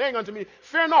upon me, saying unto me,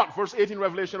 fear not. Verse 18,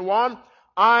 Revelation 1,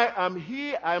 I am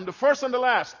he, I am the first and the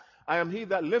last. I am he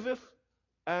that liveth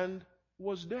and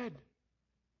was dead.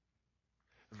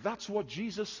 That's what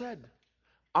Jesus said.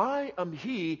 I am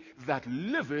he that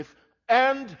liveth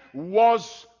and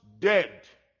was dead.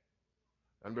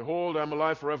 And behold, I am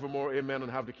alive forevermore, amen, and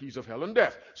have the keys of hell and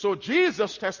death. So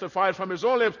Jesus testified from his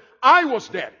own lips, I was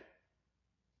dead,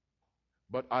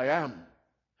 but I am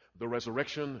the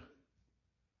resurrection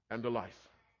and the life.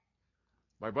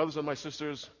 My brothers and my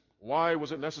sisters, why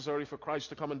was it necessary for Christ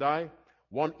to come and die?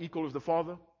 One, equal with the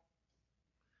Father.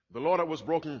 The law that was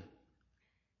broken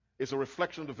is a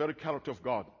reflection of the very character of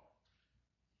God.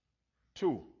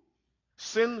 Two,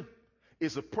 sin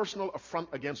is a personal affront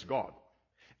against God.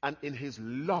 And in his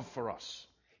love for us,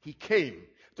 he came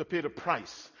to pay the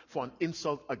price for an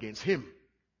insult against him.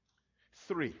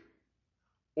 Three,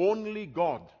 only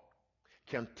God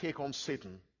can take on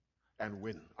Satan and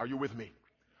win. Are you with me?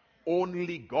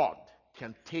 Only God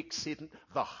can take Satan.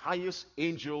 The highest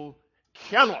angel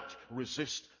cannot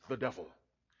resist the devil.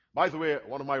 By the way,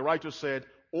 one of my writers said,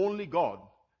 only God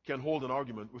can hold an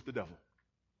argument with the devil.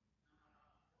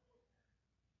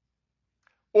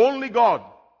 Only God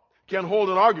can hold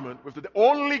an argument with the devil.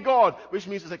 Only God, which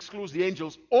means it excludes the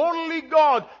angels. Only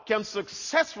God can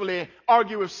successfully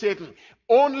argue with Satan.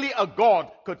 Only a God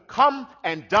could come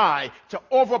and die to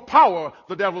overpower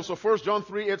the devil. So 1 John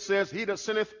 3, it says, he that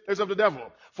sinneth is of the devil.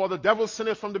 For the devil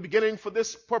sinneth from the beginning. For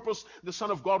this purpose the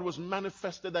Son of God was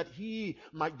manifested, that he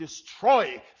might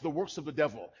destroy the works of the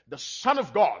devil. The Son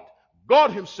of God,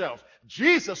 God himself,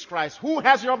 Jesus Christ. Who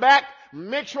has your back?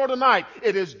 Make sure tonight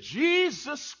it is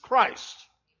Jesus Christ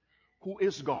who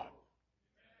is God.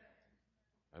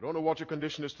 I don't know what your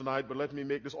condition is tonight, but let me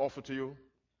make this offer to you.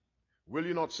 Will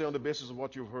you not say, on the basis of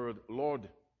what you've heard, Lord,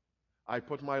 I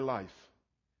put my life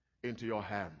into your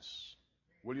hands?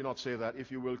 Will you not say that?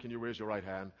 If you will, can you raise your right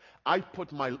hand? I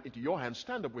put my into your hand.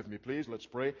 Stand up with me, please. Let's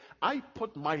pray. I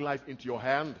put my life into your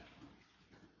hand.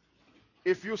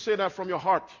 If you say that from your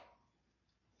heart,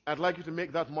 I'd like you to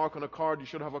make that mark on a card. You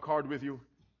should have a card with you.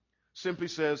 Simply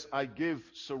says, I give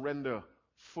surrender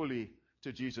fully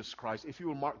to Jesus Christ. If you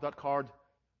will mark that card,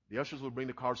 the ushers will bring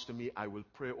the cards to me. I will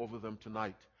pray over them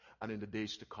tonight and in the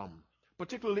days to come.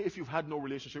 particularly if you've had no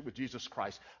relationship with Jesus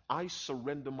Christ. I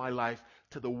surrender my life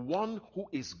to the one who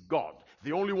is God,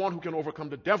 the only one who can overcome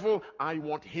the devil. I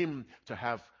want him to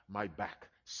have my back.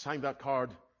 Sign that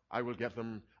card. I will get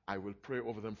them. I will pray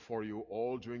over them for you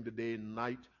all during the day,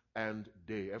 night and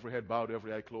day. Every head bowed,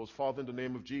 every eye closed. Father, in the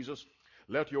name of Jesus,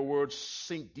 let your words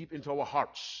sink deep into our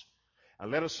hearts. And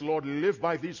let us, Lord, live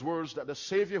by these words that the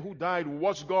Savior who died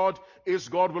was God, is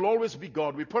God, will always be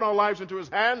God. We put our lives into his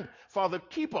hand. Father,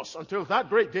 keep us until that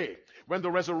great day when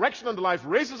the resurrection and the life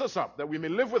raises us up, that we may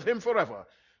live with him forever.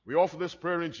 We offer this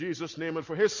prayer in Jesus' name and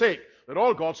for his sake. Let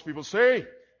all God's people say,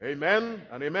 amen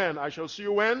and amen. I shall see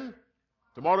you when?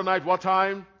 Tomorrow night, what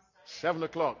time? 7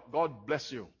 o'clock. God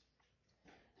bless you.